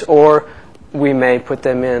that case, or we may put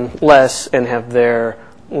them in less and have their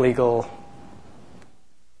legal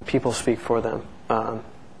people speak for them.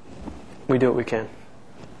 We do what we can.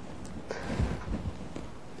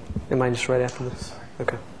 Am I just right after this?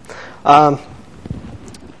 Okay.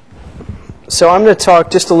 So I'm going to talk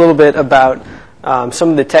just a little bit about some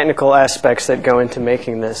of the technical aspects that go into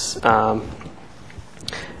making this.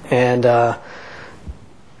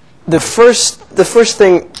 The first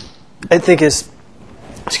thing I think is,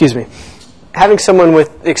 having someone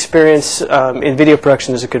with experience in video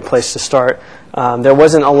production is a good place to start. There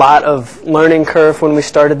wasn't a lot of learning curve when we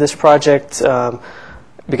started this project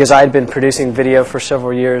because I had been producing video for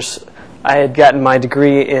several years. I had gotten my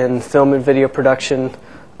degree in film and video production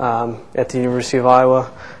at the University of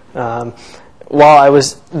Iowa. While I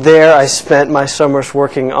was there, I spent my summers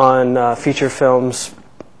working on feature films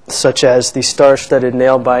such as the star-studded,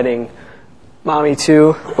 nail-biting Mommy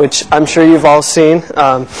 2, which I'm sure you've all seen.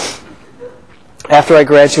 After I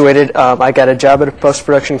graduated, I got a job at a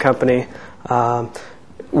post-production company,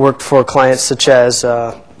 worked for clients such as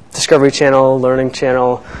Discovery Channel, Learning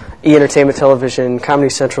Channel, E! Entertainment Television, Comedy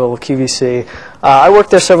Central, QVC. I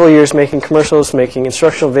worked there several years making commercials, making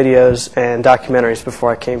instructional videos, and documentaries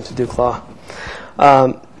before I came to Duke Law.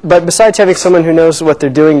 But besides having someone who knows what they're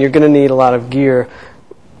doing, you're going to need a lot of gear.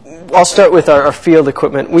 I'll start with our field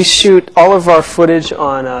equipment. We shoot all of our footage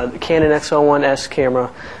on the Canon XL1S camera.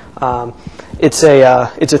 It's a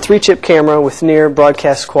 3-chip camera with near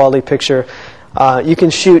broadcast quality picture. You can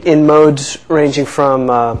shoot in modes ranging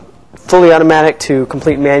from fully automatic to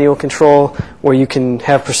complete manual control, where you can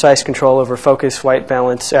have precise control over focus, white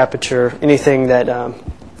balance, aperture, anything that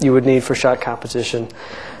you would need for shot composition.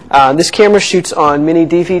 This camera shoots on mini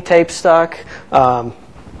DV tape stock,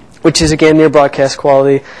 which is again near broadcast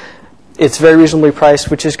quality. It's very reasonably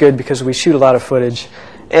priced, which is good because we shoot a lot of footage.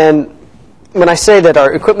 And when I say that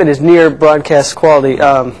our equipment is near broadcast quality,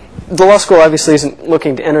 the law school obviously isn't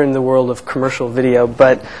looking to enter in the world of commercial video,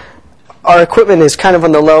 but our equipment is kind of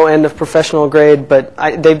on the low end of professional grade, but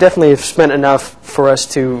they definitely have spent enough for us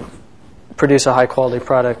to produce a high-quality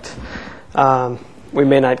product. We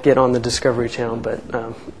may not get on the Discovery Channel, but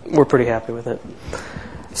we're pretty happy with it.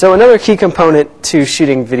 So another key component to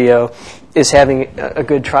shooting video is having a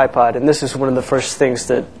good tripod, and this is one of the first things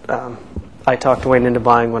that I talked Wayne into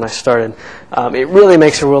buying when I started. It really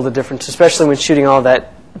makes a world of difference, especially when shooting all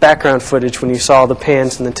that background footage, when you saw the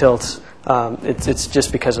pans and the tilts. It's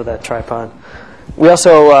just because of that tripod. We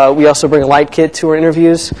also bring a light kit to our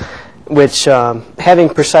interviews, which having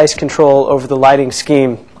precise control over the lighting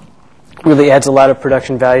scheme really adds a lot of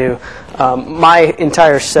production value. My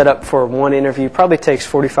entire setup for one interview probably takes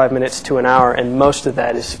 45 minutes to an hour, and most of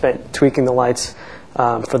that is spent tweaking the lights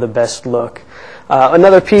for the best look.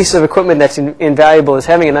 Another piece of equipment that's invaluable is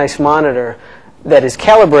having a nice monitor that is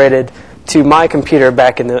calibrated to my computer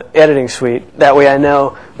back in the editing suite. That way I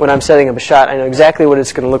know when I'm setting up a shot, I know exactly what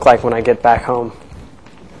it's going to look like when I get back home.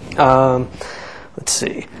 Let's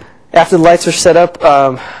see. After the lights are set up,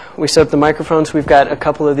 we set up the microphones. We've got a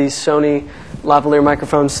couple of these Sony lavalier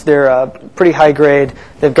microphones. They're pretty high grade.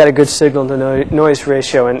 They've got a good signal to noise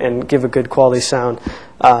ratio and give a good quality sound.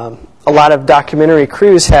 A lot of documentary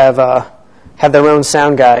crews have their own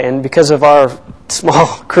sound guy, and because of our small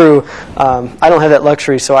crew, I don't have that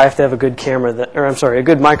luxury, so I have to have a good camera a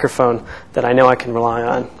good microphone that I know I can rely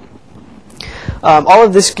on. All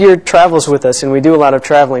of this gear travels with us, and we do a lot of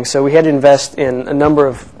traveling, so we had to invest in a number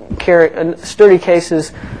of sturdy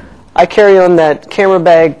cases. I carry on that camera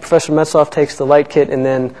bag. Professor Metzloff takes the light kit, and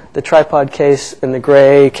then the tripod case and the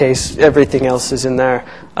gray case, everything else is in there.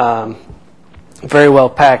 Very well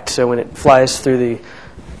packed, so when it flies through the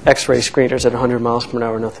X-ray screeners at 100 miles per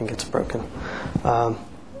hour, nothing gets broken.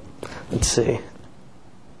 Let's see.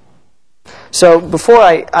 So before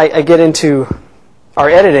I get into our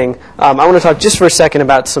editing, I want to talk just for a second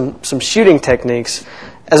about some shooting techniques.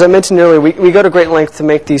 As I mentioned earlier, we go to great length to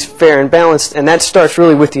make these fair and balanced, and that starts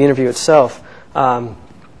really with the interview itself. There are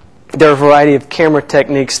a variety of camera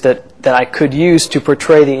techniques that I could use to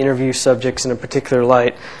portray the interview subjects in a particular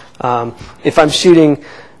light. If I'm shooting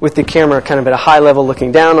with the camera kind of at a high level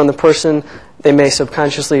looking down on the person, they may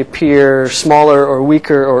subconsciously appear smaller or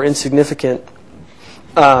weaker or insignificant.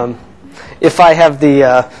 If I have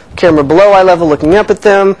the camera below eye level looking up at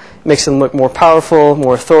them, it makes them look more powerful,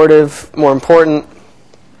 more authoritative, more important.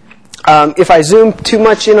 If I zoom too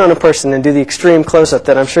much in on a person and do the extreme close-up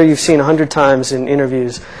that I'm sure you've seen 100 times in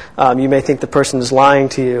interviews, you may think the person is lying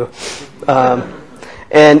to you.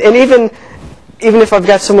 And even if I've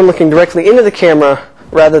got someone looking directly into the camera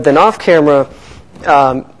rather than off camera,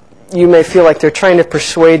 you may feel like they're trying to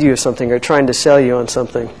persuade you of something or trying to sell you on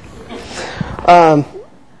something.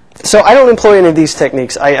 So I don't employ any of these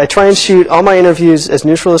techniques. I try and shoot all my interviews as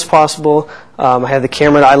neutral as possible. I have the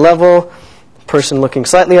camera at eye level, person looking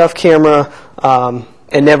slightly off camera,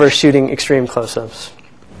 and never shooting extreme close-ups.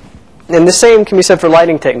 And the same can be said for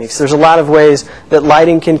lighting techniques. There's a lot of ways that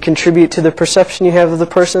lighting can contribute to the perception you have of the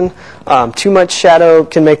person. Too much shadow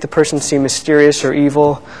can make the person seem mysterious or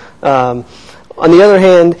evil. On the other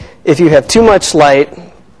hand, if you have too much light,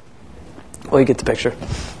 well, you get the picture.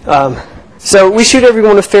 So we shoot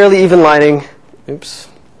everyone with fairly even lighting. Oops.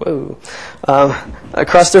 Whoa.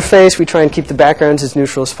 Across their face, we try and keep the backgrounds as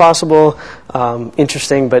neutral as possible,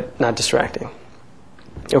 interesting but not distracting.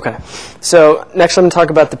 Okay, so next I'm going to talk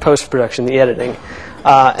about the post-production, the editing.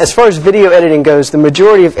 As far as video editing goes, the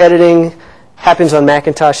majority of editing happens on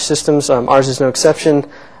Macintosh systems. Ours is no exception.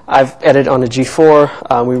 I've edited on a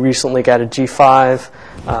G4. We recently got a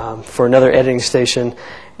G5 for another editing station.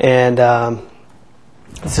 And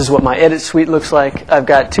this is what my edit suite looks like. I've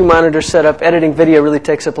got 2 monitors set up. Editing video really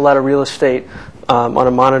takes up a lot of real estate on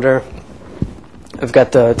a monitor. I've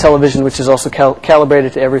got the television, which is also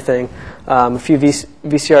calibrated to everything. A few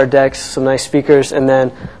VCR decks, some nice speakers, and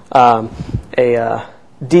then a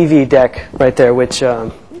DV deck right there, which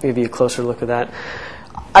give you a closer look at that.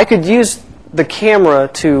 I could use the camera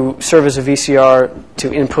to serve as a VCR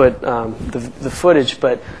to input the footage,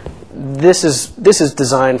 but this is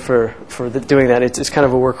designed for doing that. It's kind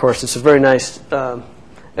of a workhorse. It's a very nice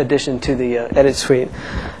addition to the edit suite.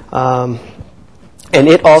 And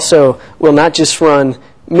it also will not just run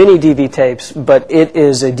mini DV tapes, but it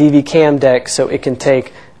is a DV cam deck, so it can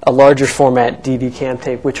take a larger format DV cam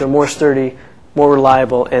tape, which are more sturdy, more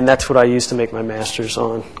reliable, and that's what I use to make my masters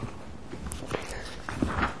on.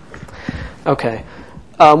 Okay.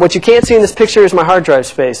 What you can't see in this picture is my hard drive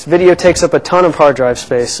space. Video takes up a ton of hard drive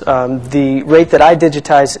space. The rate that I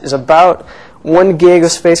digitize is about 1 gig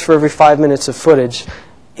of space for every 5 minutes of footage.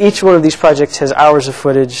 Each one of these projects has hours of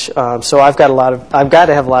footage, so I've got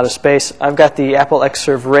to have a lot of space. I've got the Apple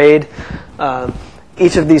Xserve RAID.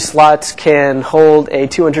 Each of these slots can hold a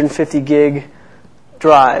 250 gig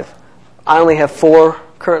drive. I only have 4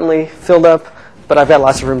 currently filled up, but I've got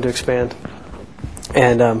lots of room to expand.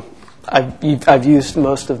 And I've used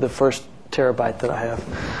most of the first terabyte that I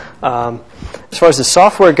have. As far as the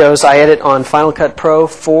software goes, I edit on Final Cut Pro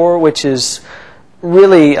 4, which is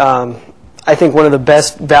really I think one of the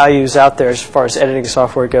best values out there as far as editing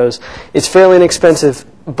software goes. It's fairly inexpensive,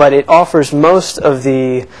 but it offers most of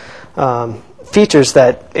the features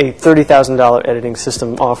that a $30,000 editing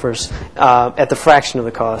system offers at the fraction of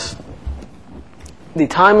the cost. The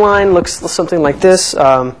timeline looks something like this.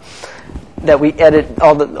 That we edit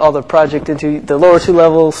all the project into. The lower 2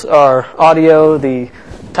 levels are audio. The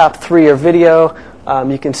top 3 are video.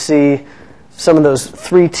 You can see some of those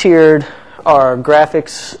 3-tiered are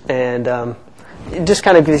graphics, and it just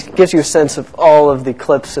kind of gives you a sense of all of the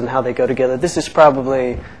clips and how they go together. This is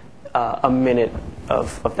probably a minute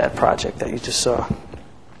of that project that you just saw.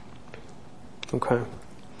 Okay.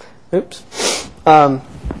 Oops.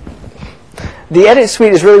 The edit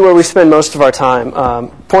suite is really where we spend most of our time.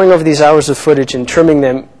 Pouring over these hours of footage and trimming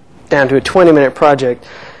them down to a 20-minute project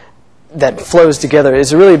that flows together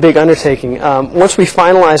is a really big undertaking. Once we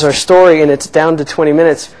finalize our story and it's down to 20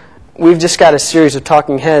 minutes, we've just got a series of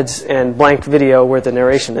talking heads and blank video where the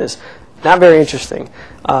narration is. Not very interesting.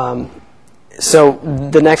 So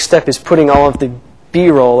the next step is putting all of the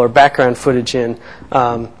B-roll or background footage in.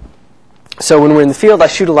 So when we're in the field, I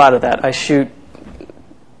shoot a lot of that. I shoot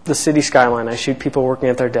the city skyline. I shoot people working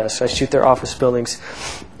at their desks. I shoot their office buildings.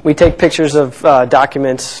 We take pictures of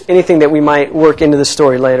documents, anything that we might work into the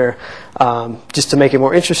story later, just to make it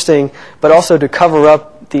more interesting, but also to cover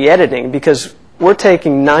up the editing, because we're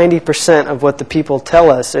taking 90% of what the people tell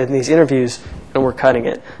us in these interviews and we're cutting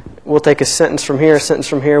it. We'll take a sentence from here,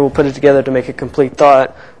 we'll put it together to make a complete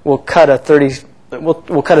thought. We'll cut a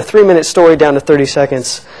 3-minute story down to 30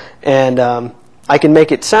 seconds, and I can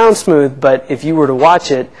make it sound smooth, but if you were to watch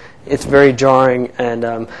it, it's very jarring,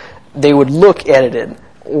 and they would look edited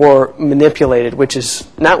or manipulated, which is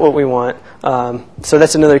not what we want. So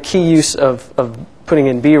that's another key use of putting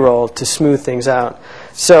in B-roll to smooth things out.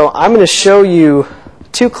 So I'm going to show you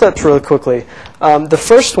 2 clips really quickly. The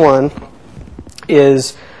first one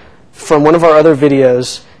is from one of our other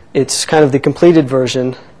videos. It's kind of the completed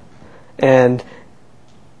version, and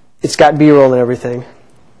it's got B-roll and everything.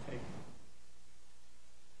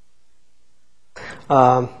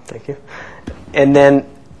 Thank you. And then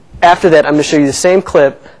after that, I'm going to show you the same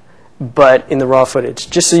clip, but in the raw footage,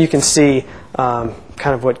 just so you can see kind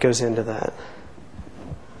of what goes into that.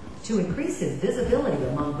 To increase his visibility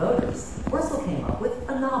among voters, Wurzel came up with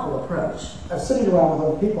a novel approach. I was sitting around with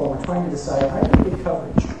other people and we're trying to decide how to get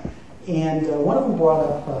coverage. And one of them brought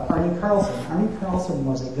up Arnie Carlson. Arnie Carlson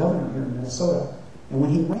was a governor here in Minnesota. And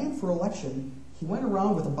when he ran for election, he went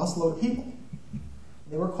around with a busload of people.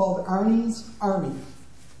 They were called Arnie's Army.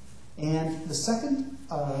 And the second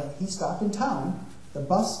he stopped in town, the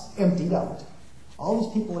bus emptied out. All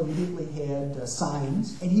these people immediately had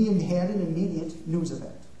signs, and he had an immediate news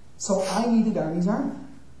event. So I needed Arnie's Army.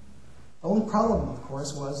 The only problem, of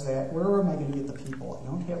course, was that where am I going to get the people? I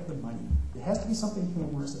don't have the money. It has to be something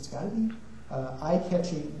humorous. It's got to be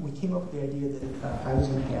eye-catching. We came up with the idea that I was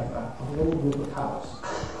going to have a little group of cows.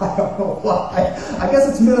 I don't know why. I guess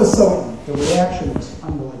it's Minnesota. The reaction was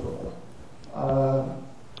unbelievable.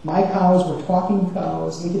 My cows were talking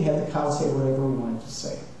cows. We could have the cows say whatever we wanted to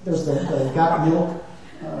say. There's the Got Milk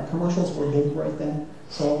commercials were big right then.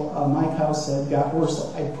 So my cow said, Got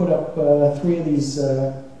Wurzel. I put up 3 of these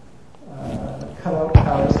cutout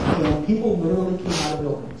cows, and people literally came out of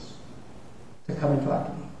buildings to come and talk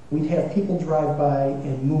to me. We'd have people drive by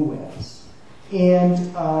and moo at us. And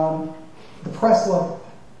the press loved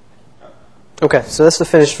it. Okay, so that's the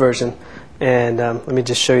finished version. And let me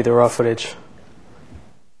just show you the raw footage.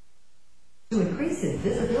 To increase his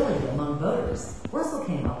visibility among voters, Wurzel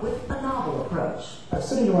came up with a novel approach. I was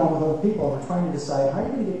sitting around with other people and we're trying to decide how are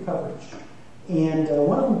you going to get coverage. And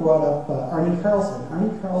one of them brought up Arnie Carlson.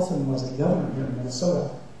 Arnie Carlson was a governor here in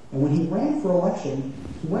Minnesota. And when he ran for election,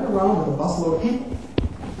 he went around with a busload of people.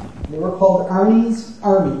 They were called Arnie's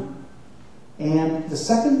Army. And the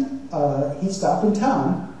second he stopped in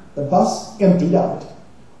town, the bus emptied out.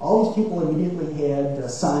 All these people immediately had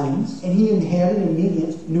signs, and he had an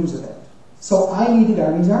immediate news event. So I needed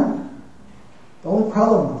Arnie's Army. The only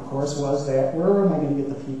problem, of course, was that where am I going to get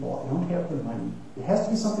the people? I don't have the money. It has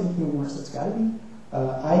to be something humorous. It's got to be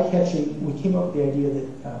eye-catching. We came up with the idea that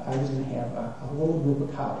I was going to have a little group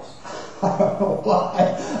of cows. I don't know why.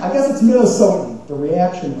 I guess it's Minnesota. The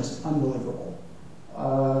reaction was unbelievable.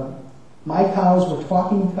 My cows were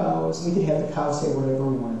talking cows. We could have the cows say whatever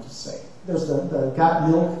we wanted to say. There's the Got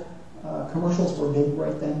Milk commercials were big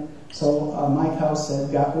right then. So my cow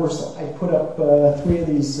said, Got Wurzel. I put up 3 of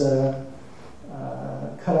these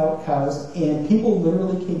cutout cows, and people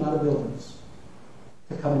literally came out of buildings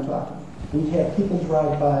to come and talk to me. We'd have people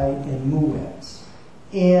drive by and moo at us.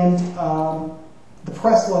 And the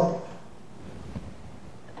press loved it.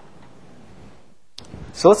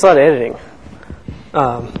 So that's a lot of editing.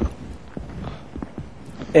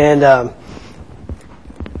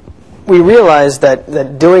 We realized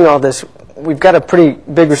that doing all this, we've got a pretty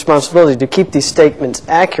big responsibility to keep these statements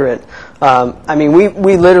accurate. I mean,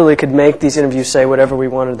 we literally could make these interviews say whatever we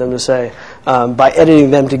wanted them to say by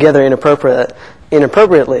editing them together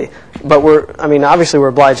inappropriately. But obviously we're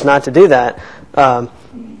obliged not to do that.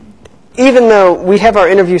 Even though we have our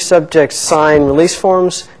interview subjects sign release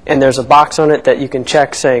forms, and there's a box on it that you can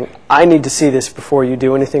check saying, I need to see this before you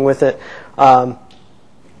do anything with it.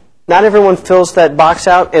 Not everyone fills that box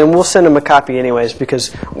out, and we'll send them a copy anyways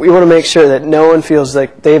because we want to make sure that no one feels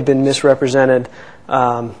like they've been misrepresented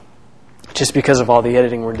just because of all the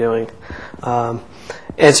editing we're doing.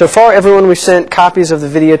 And so far, everyone we've sent copies of the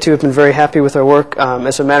video to have been very happy with our work.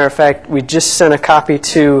 As a matter of fact, we just sent a copy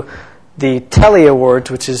to the CALI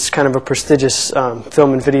Awards, which is kind of a prestigious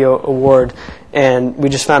film and video award, and we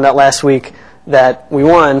just found out last week that we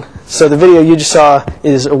won. So the video you just saw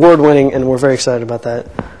is award-winning, and we're very excited about that.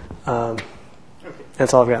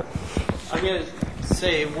 That's all I've got. I'm going to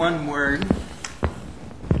say one word.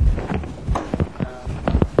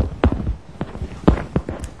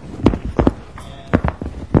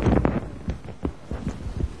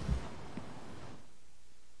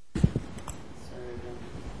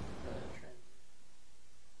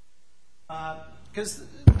 Because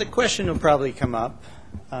the question will probably come up,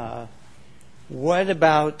 what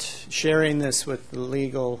about sharing this with the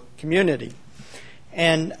legal community?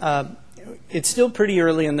 And it's still pretty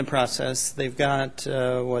early in the process. They've got,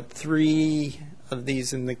 3 of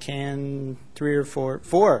these in the can, 3 or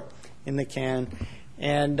 4 in the can.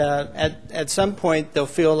 And at some point, they'll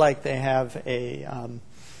feel like they have a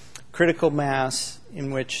critical mass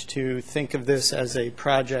in which to think of this as a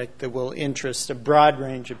project that will interest a broad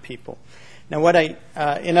range of people. Now,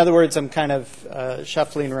 in other words, I'm kind of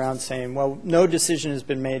shuffling around saying, well, no decision has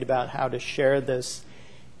been made about how to share this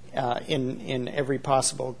in every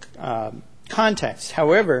possible context.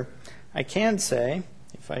 However, I can say,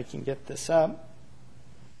 if I can get this up,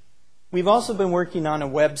 we've also been working on a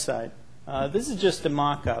website. This is just a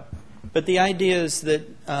mock-up, but the idea is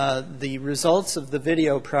that the results of the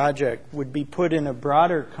video project would be put in a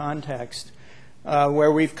broader context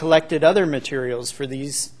where we've collected other materials for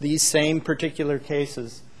these same particular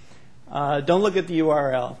cases. Don't look at the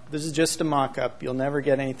URL. This is just a mock-up. You'll never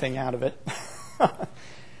get anything out of it.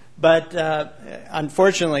 But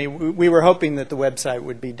unfortunately, we were hoping that the website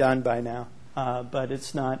would be done by now, but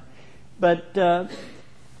it's not. But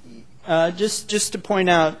just to point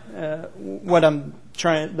out the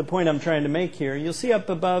point I'm trying to make here, you'll see up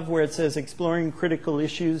above where it says Exploring Critical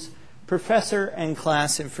Issues, Professor and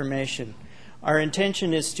Class Information. Our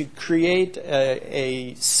intention is to create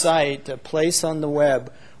a site, a place on the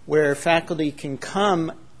web where faculty can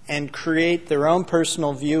come and create their own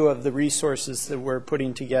personal view of the resources that we're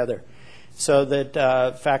putting together, so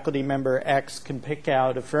that faculty member X can pick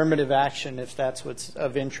out affirmative action if that's what's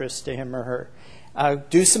of interest to him or her.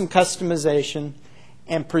 Do some customization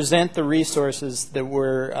and present the resources that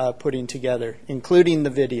we're putting together, including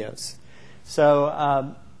the videos.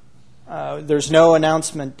 So there's no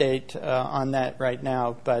announcement date on that right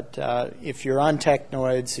now, but if you're on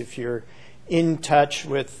Technoids, if you're in touch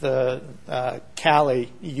with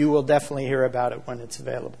CALI, you will definitely hear about it when it's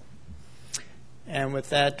available. And with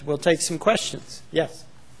that, we'll take some questions. Yes?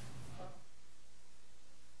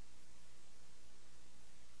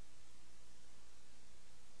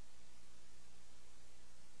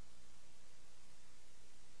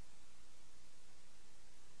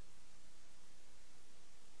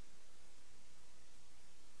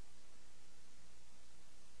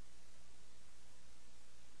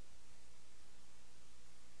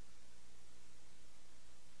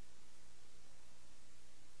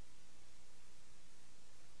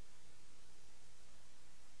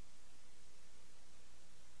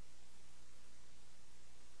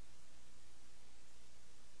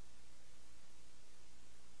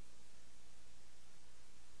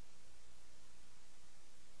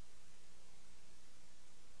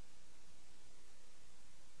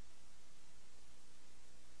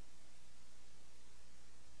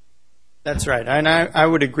 That's right, and I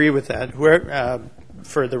would agree with that.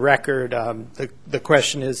 For the record, the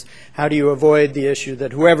question is, how do you avoid the issue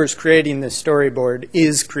that whoever's creating this storyboard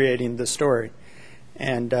is creating the story?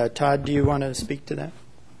 And Todd, do you want to speak to that?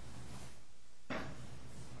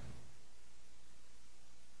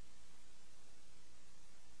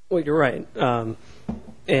 Well, you're right,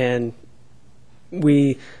 and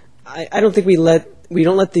I don't think we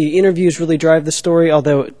don't let the interviews really drive the story,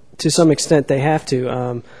 although to some extent they have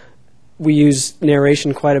to. We use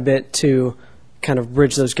narration quite a bit to kind of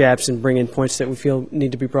bridge those gaps and bring in points that we feel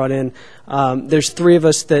need to be brought in. There's 3 of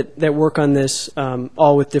us that work on this,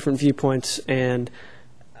 all with different viewpoints, and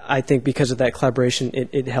I think because of that collaboration,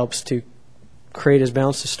 it helps to create as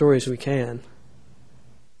balanced a story as we can.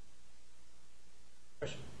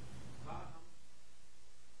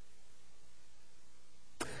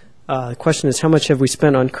 The question is, how much have we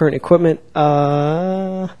spent on current equipment?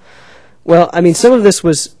 Well, I mean, some of this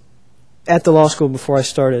was at the law school before I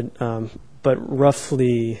started, but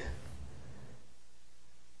roughly...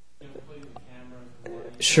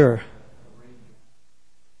 Sure.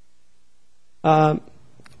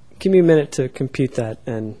 Give me a minute to compute that,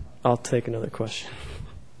 and I'll take another question.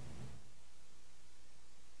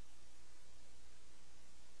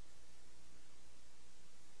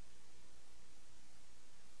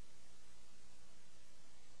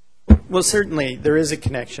 Well, certainly there is a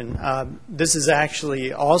connection. This is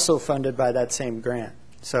actually also funded by that same grant.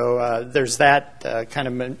 So there's that kind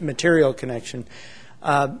of material connection.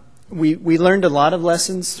 We learned a lot of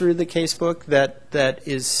lessons through the casebook that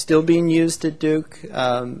is still being used at Duke.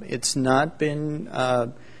 It's not been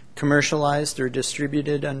commercialized or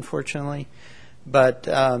distributed, unfortunately. But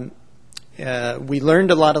we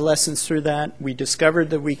learned a lot of lessons through that. We discovered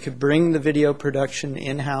that we could bring the video production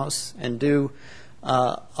in-house and do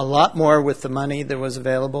a lot more with the money that was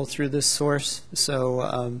available through this source.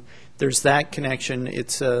 So there's that connection.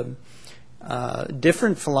 It's a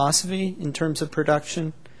different philosophy in terms of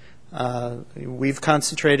production. We've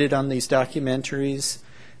concentrated on these documentaries.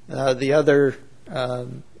 The other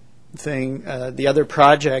the other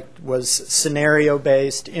project was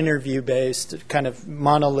scenario-based, interview-based, kind of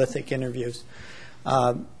monolithic interviews.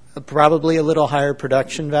 Probably a little higher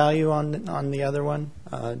production value on the other one,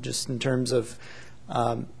 just in terms of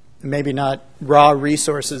maybe not raw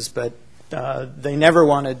resources, but they never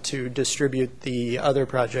wanted to distribute the other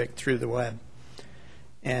project through the web.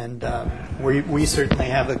 And we certainly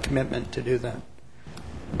have a commitment to do that.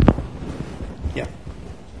 Yeah. Can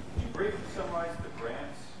you briefly summarize the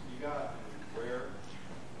grants you got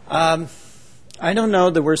and where? I don't know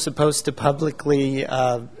that we're supposed to publicly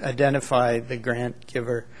identify the grant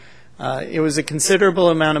giver. It was a considerable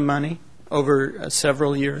amount of money over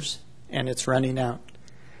several years, and it's running out.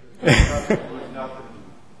 It was nothing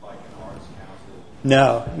like an arts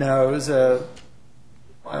council? No, it was a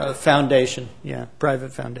foundation,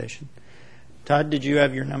 private foundation. Todd, did you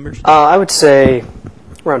have your numbers? I would say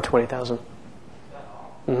around 20,000.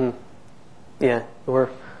 Mm-hmm. Yeah, we're.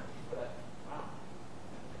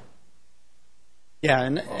 Yeah,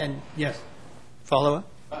 and yes, follow up.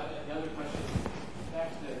 Another question.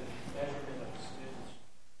 Back to the measurement of students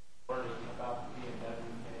learning about the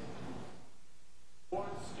BMW case. Before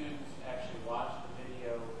the students actually watch the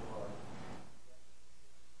video, or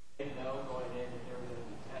they know going in that they were going to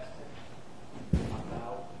be tested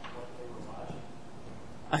about what they were watching?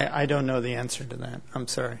 I don't know the answer to that. I'm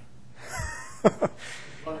sorry.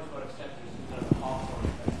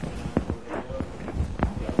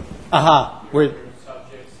 We're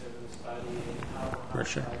subjects in the study and how for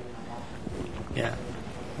sure. Yeah,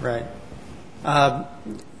 right.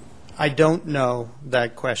 I don't know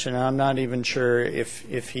that question. I'm not even sure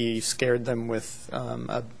if he scared them with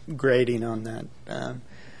a grading on that.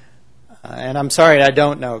 And I'm sorry, I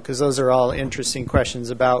don't know, because those are all interesting questions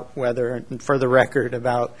about whether, and for the record,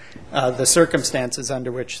 about the circumstances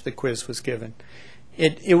under which the quiz was given.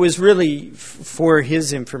 It was really for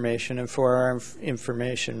his information and for our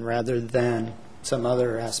information rather than some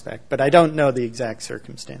other aspect. But I don't know the exact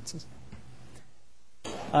circumstances.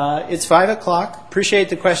 It's 5 o'clock. Appreciate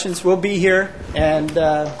the questions. We'll be here, and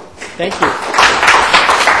thank you.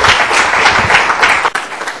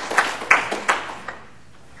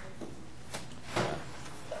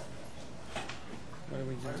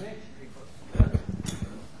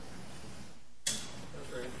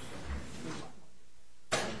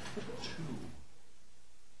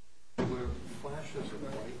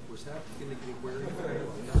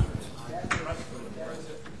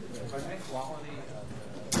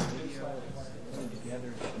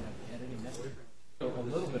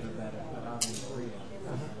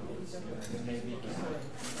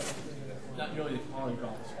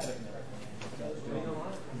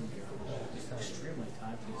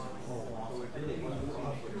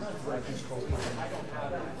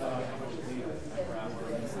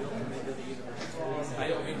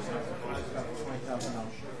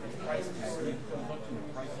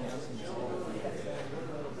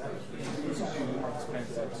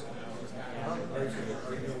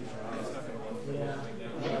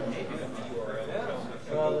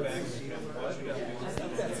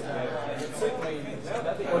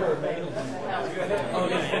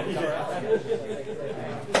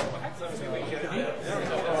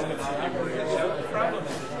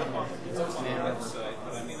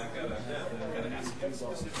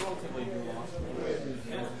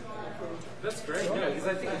 That's very good, because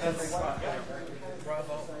I think that's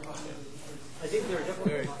bravo. I think they're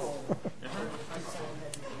definitely very cool.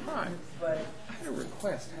 Hi. I had a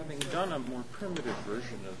request. Having done a more primitive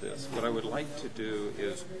version of this, what I would like to do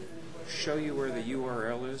is show you where the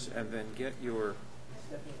URL is and then get your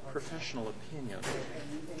professional opinion.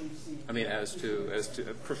 I mean, as to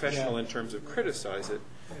professional in terms of criticize it,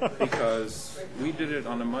 because we did it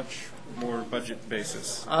on a much more budget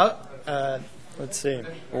basis. Let's see.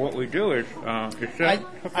 Well, what we do is,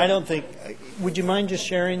 I don't think. Would you mind just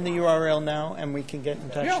sharing the URL now, and we can get in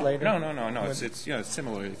touch later? No. It's it's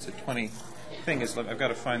similar. It's a 20. Thing is, I've got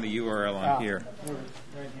to find the URL on here.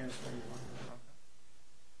 Right here.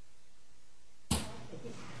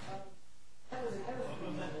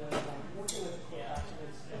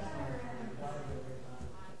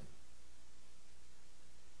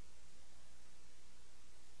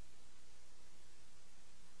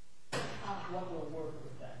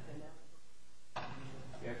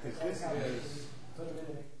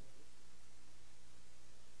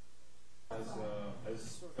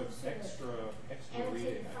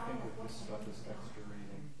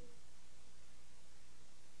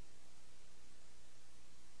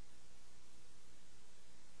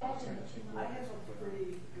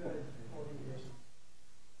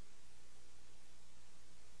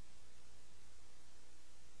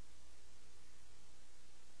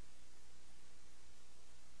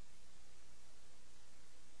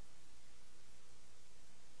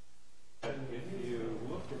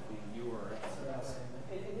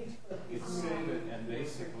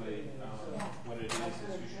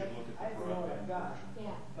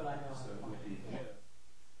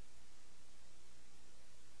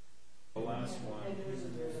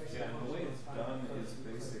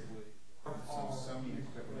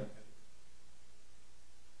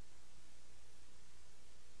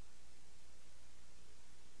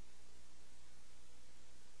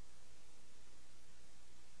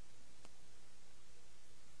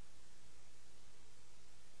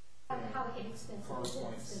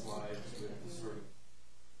 PowerPoint slides with the sort of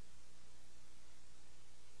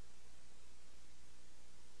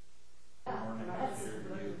morning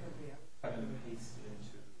here you cut and paste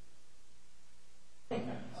into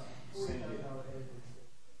send it.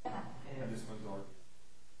 And this one's already.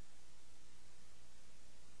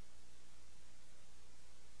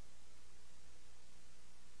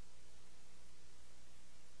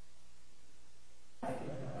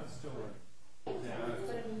 That's still working.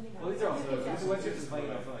 Well, these are also, once you're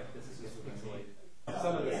playing, I feel like this is just pixelated.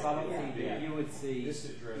 Some of the subtlety that you would see, This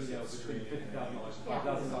addresses between $50,000 streaming.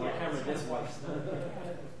 and $5,000 camera this was.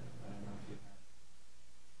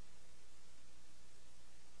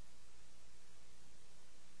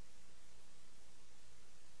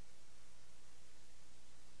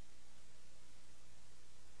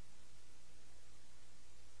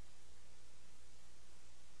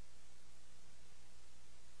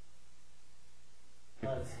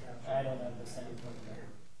 I don't understand it.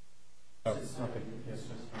 Oh, okay. Yes,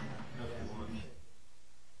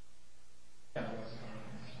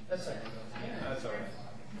 that's all right. Yeah, that's all right.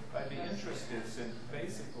 I'd be interested in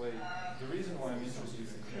basically the reason why I'm interested in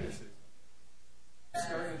this is I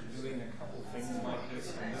started doing a couple things like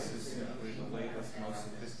this, and this is simply the latest, most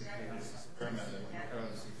sophisticated experiment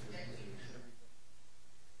because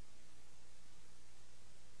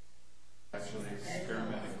actually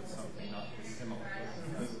experimenting with something not dissimilar.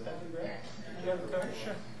 Yeah,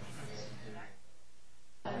 sure.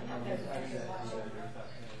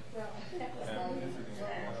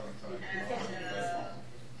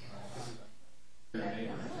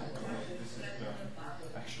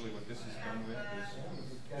 Actually, what this is done with is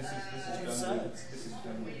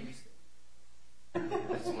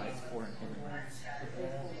that's why it's for human rights.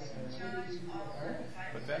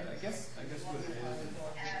 But that I guess what it is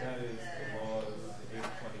that is the law of the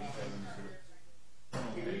 827 sort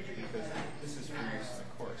of because this is for use in the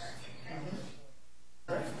course.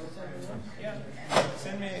 Yeah.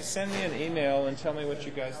 Send me an email and tell me what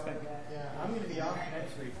you guys think. Yeah, I'm going to be off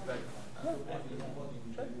next week, but.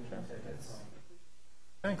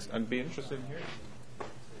 Thanks. I'd be interested in hearing.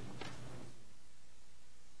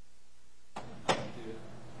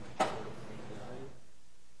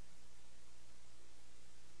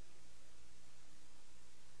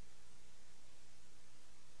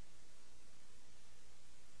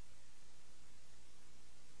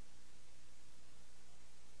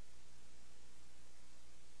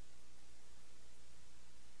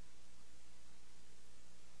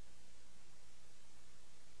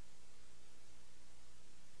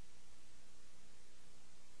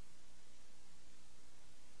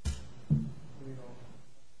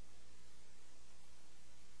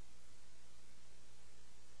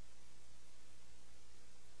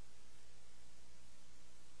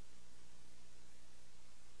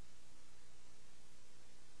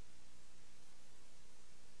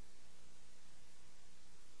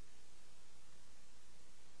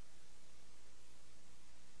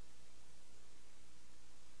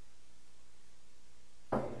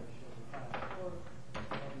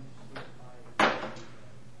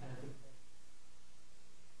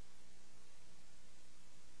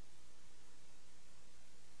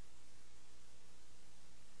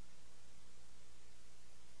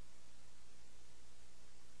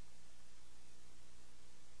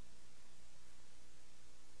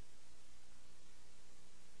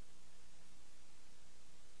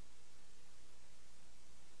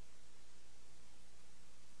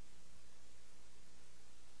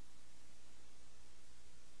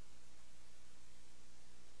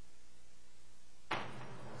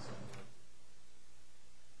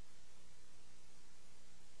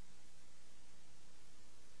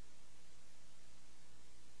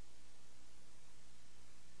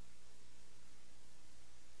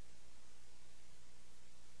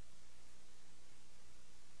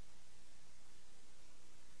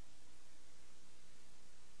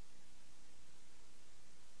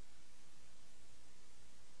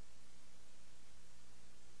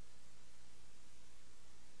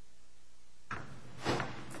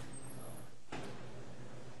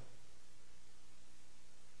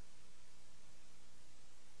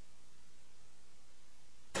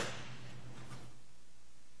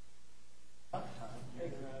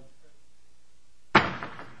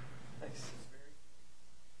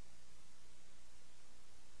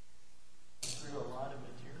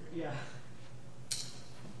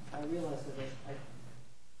 I realized that I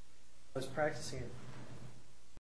was practicing it